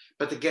on.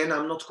 But again,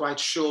 I'm not quite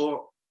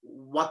sure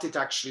what it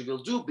actually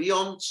will do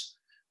beyond,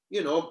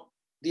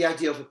 the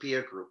idea of a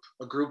peer group,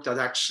 a group that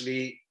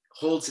actually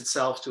holds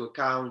itself to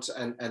account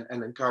and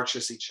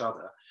encourages each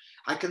other.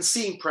 I can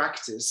see in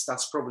practice,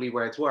 that's probably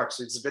where it works.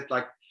 It's a bit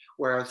like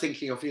where I'm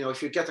thinking of,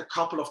 if you get a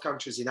couple of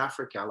countries in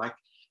Africa, like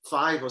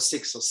 5 or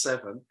 6 or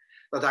 7,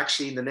 that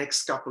actually in the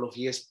next couple of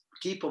years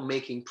keep on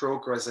making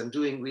progress and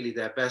doing really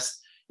their best,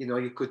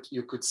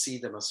 you could see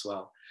them as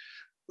well.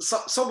 So,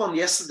 someone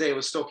yesterday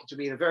was talking to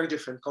me in a very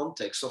different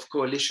context of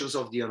coalitions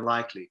of the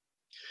unlikely.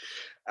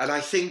 And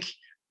I think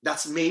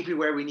that's maybe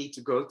where we need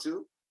to go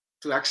to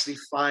actually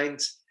find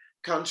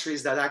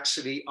countries that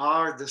actually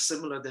are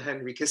the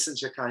Henry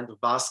Kissinger kind of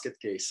basket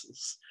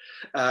cases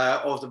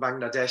of the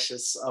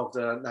Bangladeshis of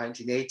the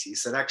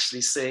 1980s, and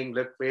actually saying,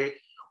 look,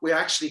 we're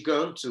actually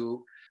going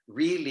to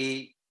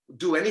really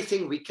do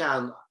anything we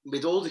can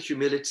with all the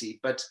humility,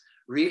 but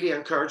really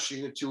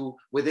encouraging you to,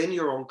 within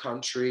your own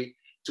country,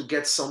 to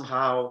get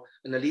somehow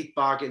an elite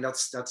bargain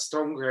that's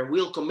stronger, and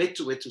we'll commit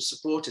to it to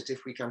support it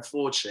if we can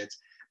forge it,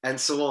 and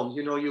so on.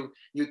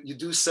 You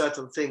do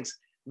certain things.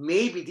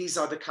 Maybe these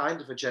are the kind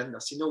of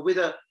agendas,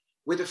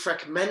 with a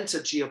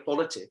fragmented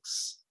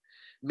geopolitics.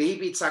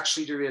 maybe it's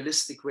actually the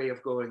realistic way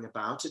of going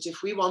about it.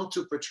 If we want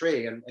to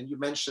portray, and you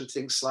mentioned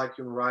things like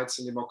human rights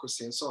and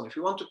democracy and so on, if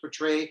we want to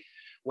portray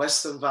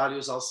Western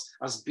values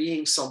as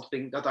being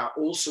something that are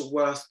also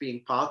worth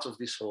being part of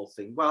this whole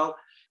thing, well,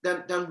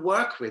 then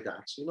work with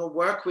that.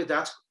 Work with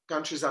that.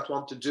 Countries that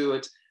want to do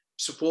it,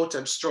 support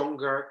them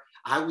stronger.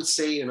 I would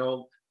say,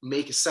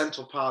 make a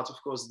central part, of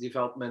course, the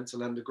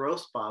developmental and the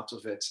growth part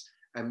of it,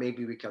 and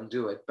maybe we can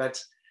do it. But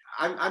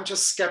I'm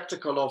just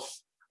skeptical of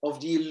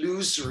the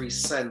illusory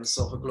sense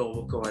of a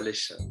global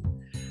coalition,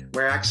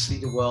 where actually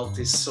the world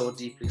is so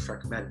deeply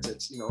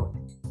fragmented.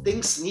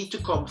 Things need to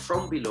come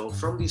from below,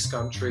 from these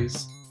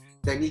countries.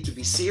 There need to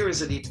be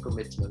serious elite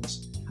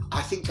commitments.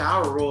 I think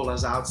our role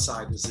as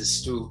outsiders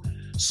is to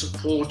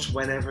support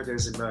whenever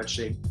there's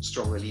emerging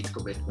strong elite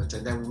commitment,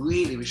 and then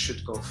really we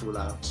should go full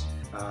out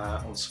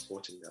on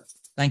supporting them.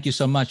 Thank you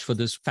so much for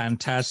this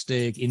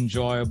fantastic,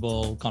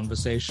 enjoyable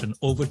conversation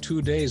over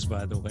 2 days,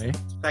 by the way.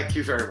 Thank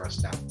you very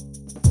much, Dan.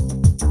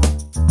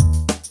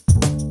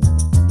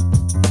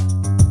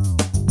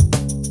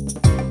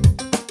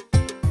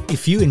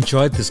 If you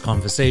enjoyed this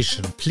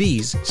conversation,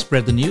 please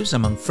spread the news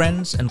among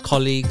friends and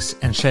colleagues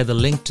and share the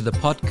link to the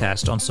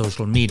podcast on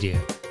social media.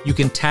 You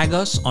can tag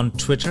us on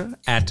Twitter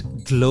at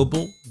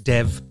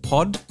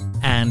GlobalDevPod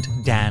and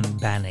Dan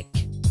Banik.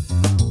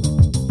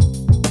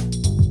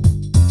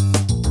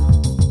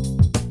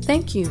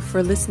 Thank you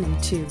for listening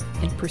to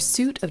In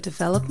Pursuit of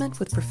Development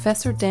with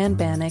Professor Dan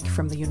Banik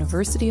from the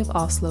University of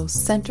Oslo's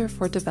Center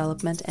for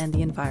Development and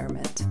the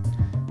Environment.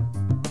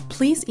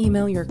 Please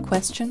email your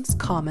questions,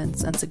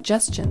 comments, and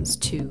suggestions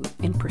to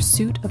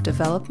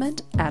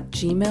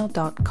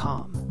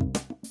inpursuitofdevelopment@gmail.com.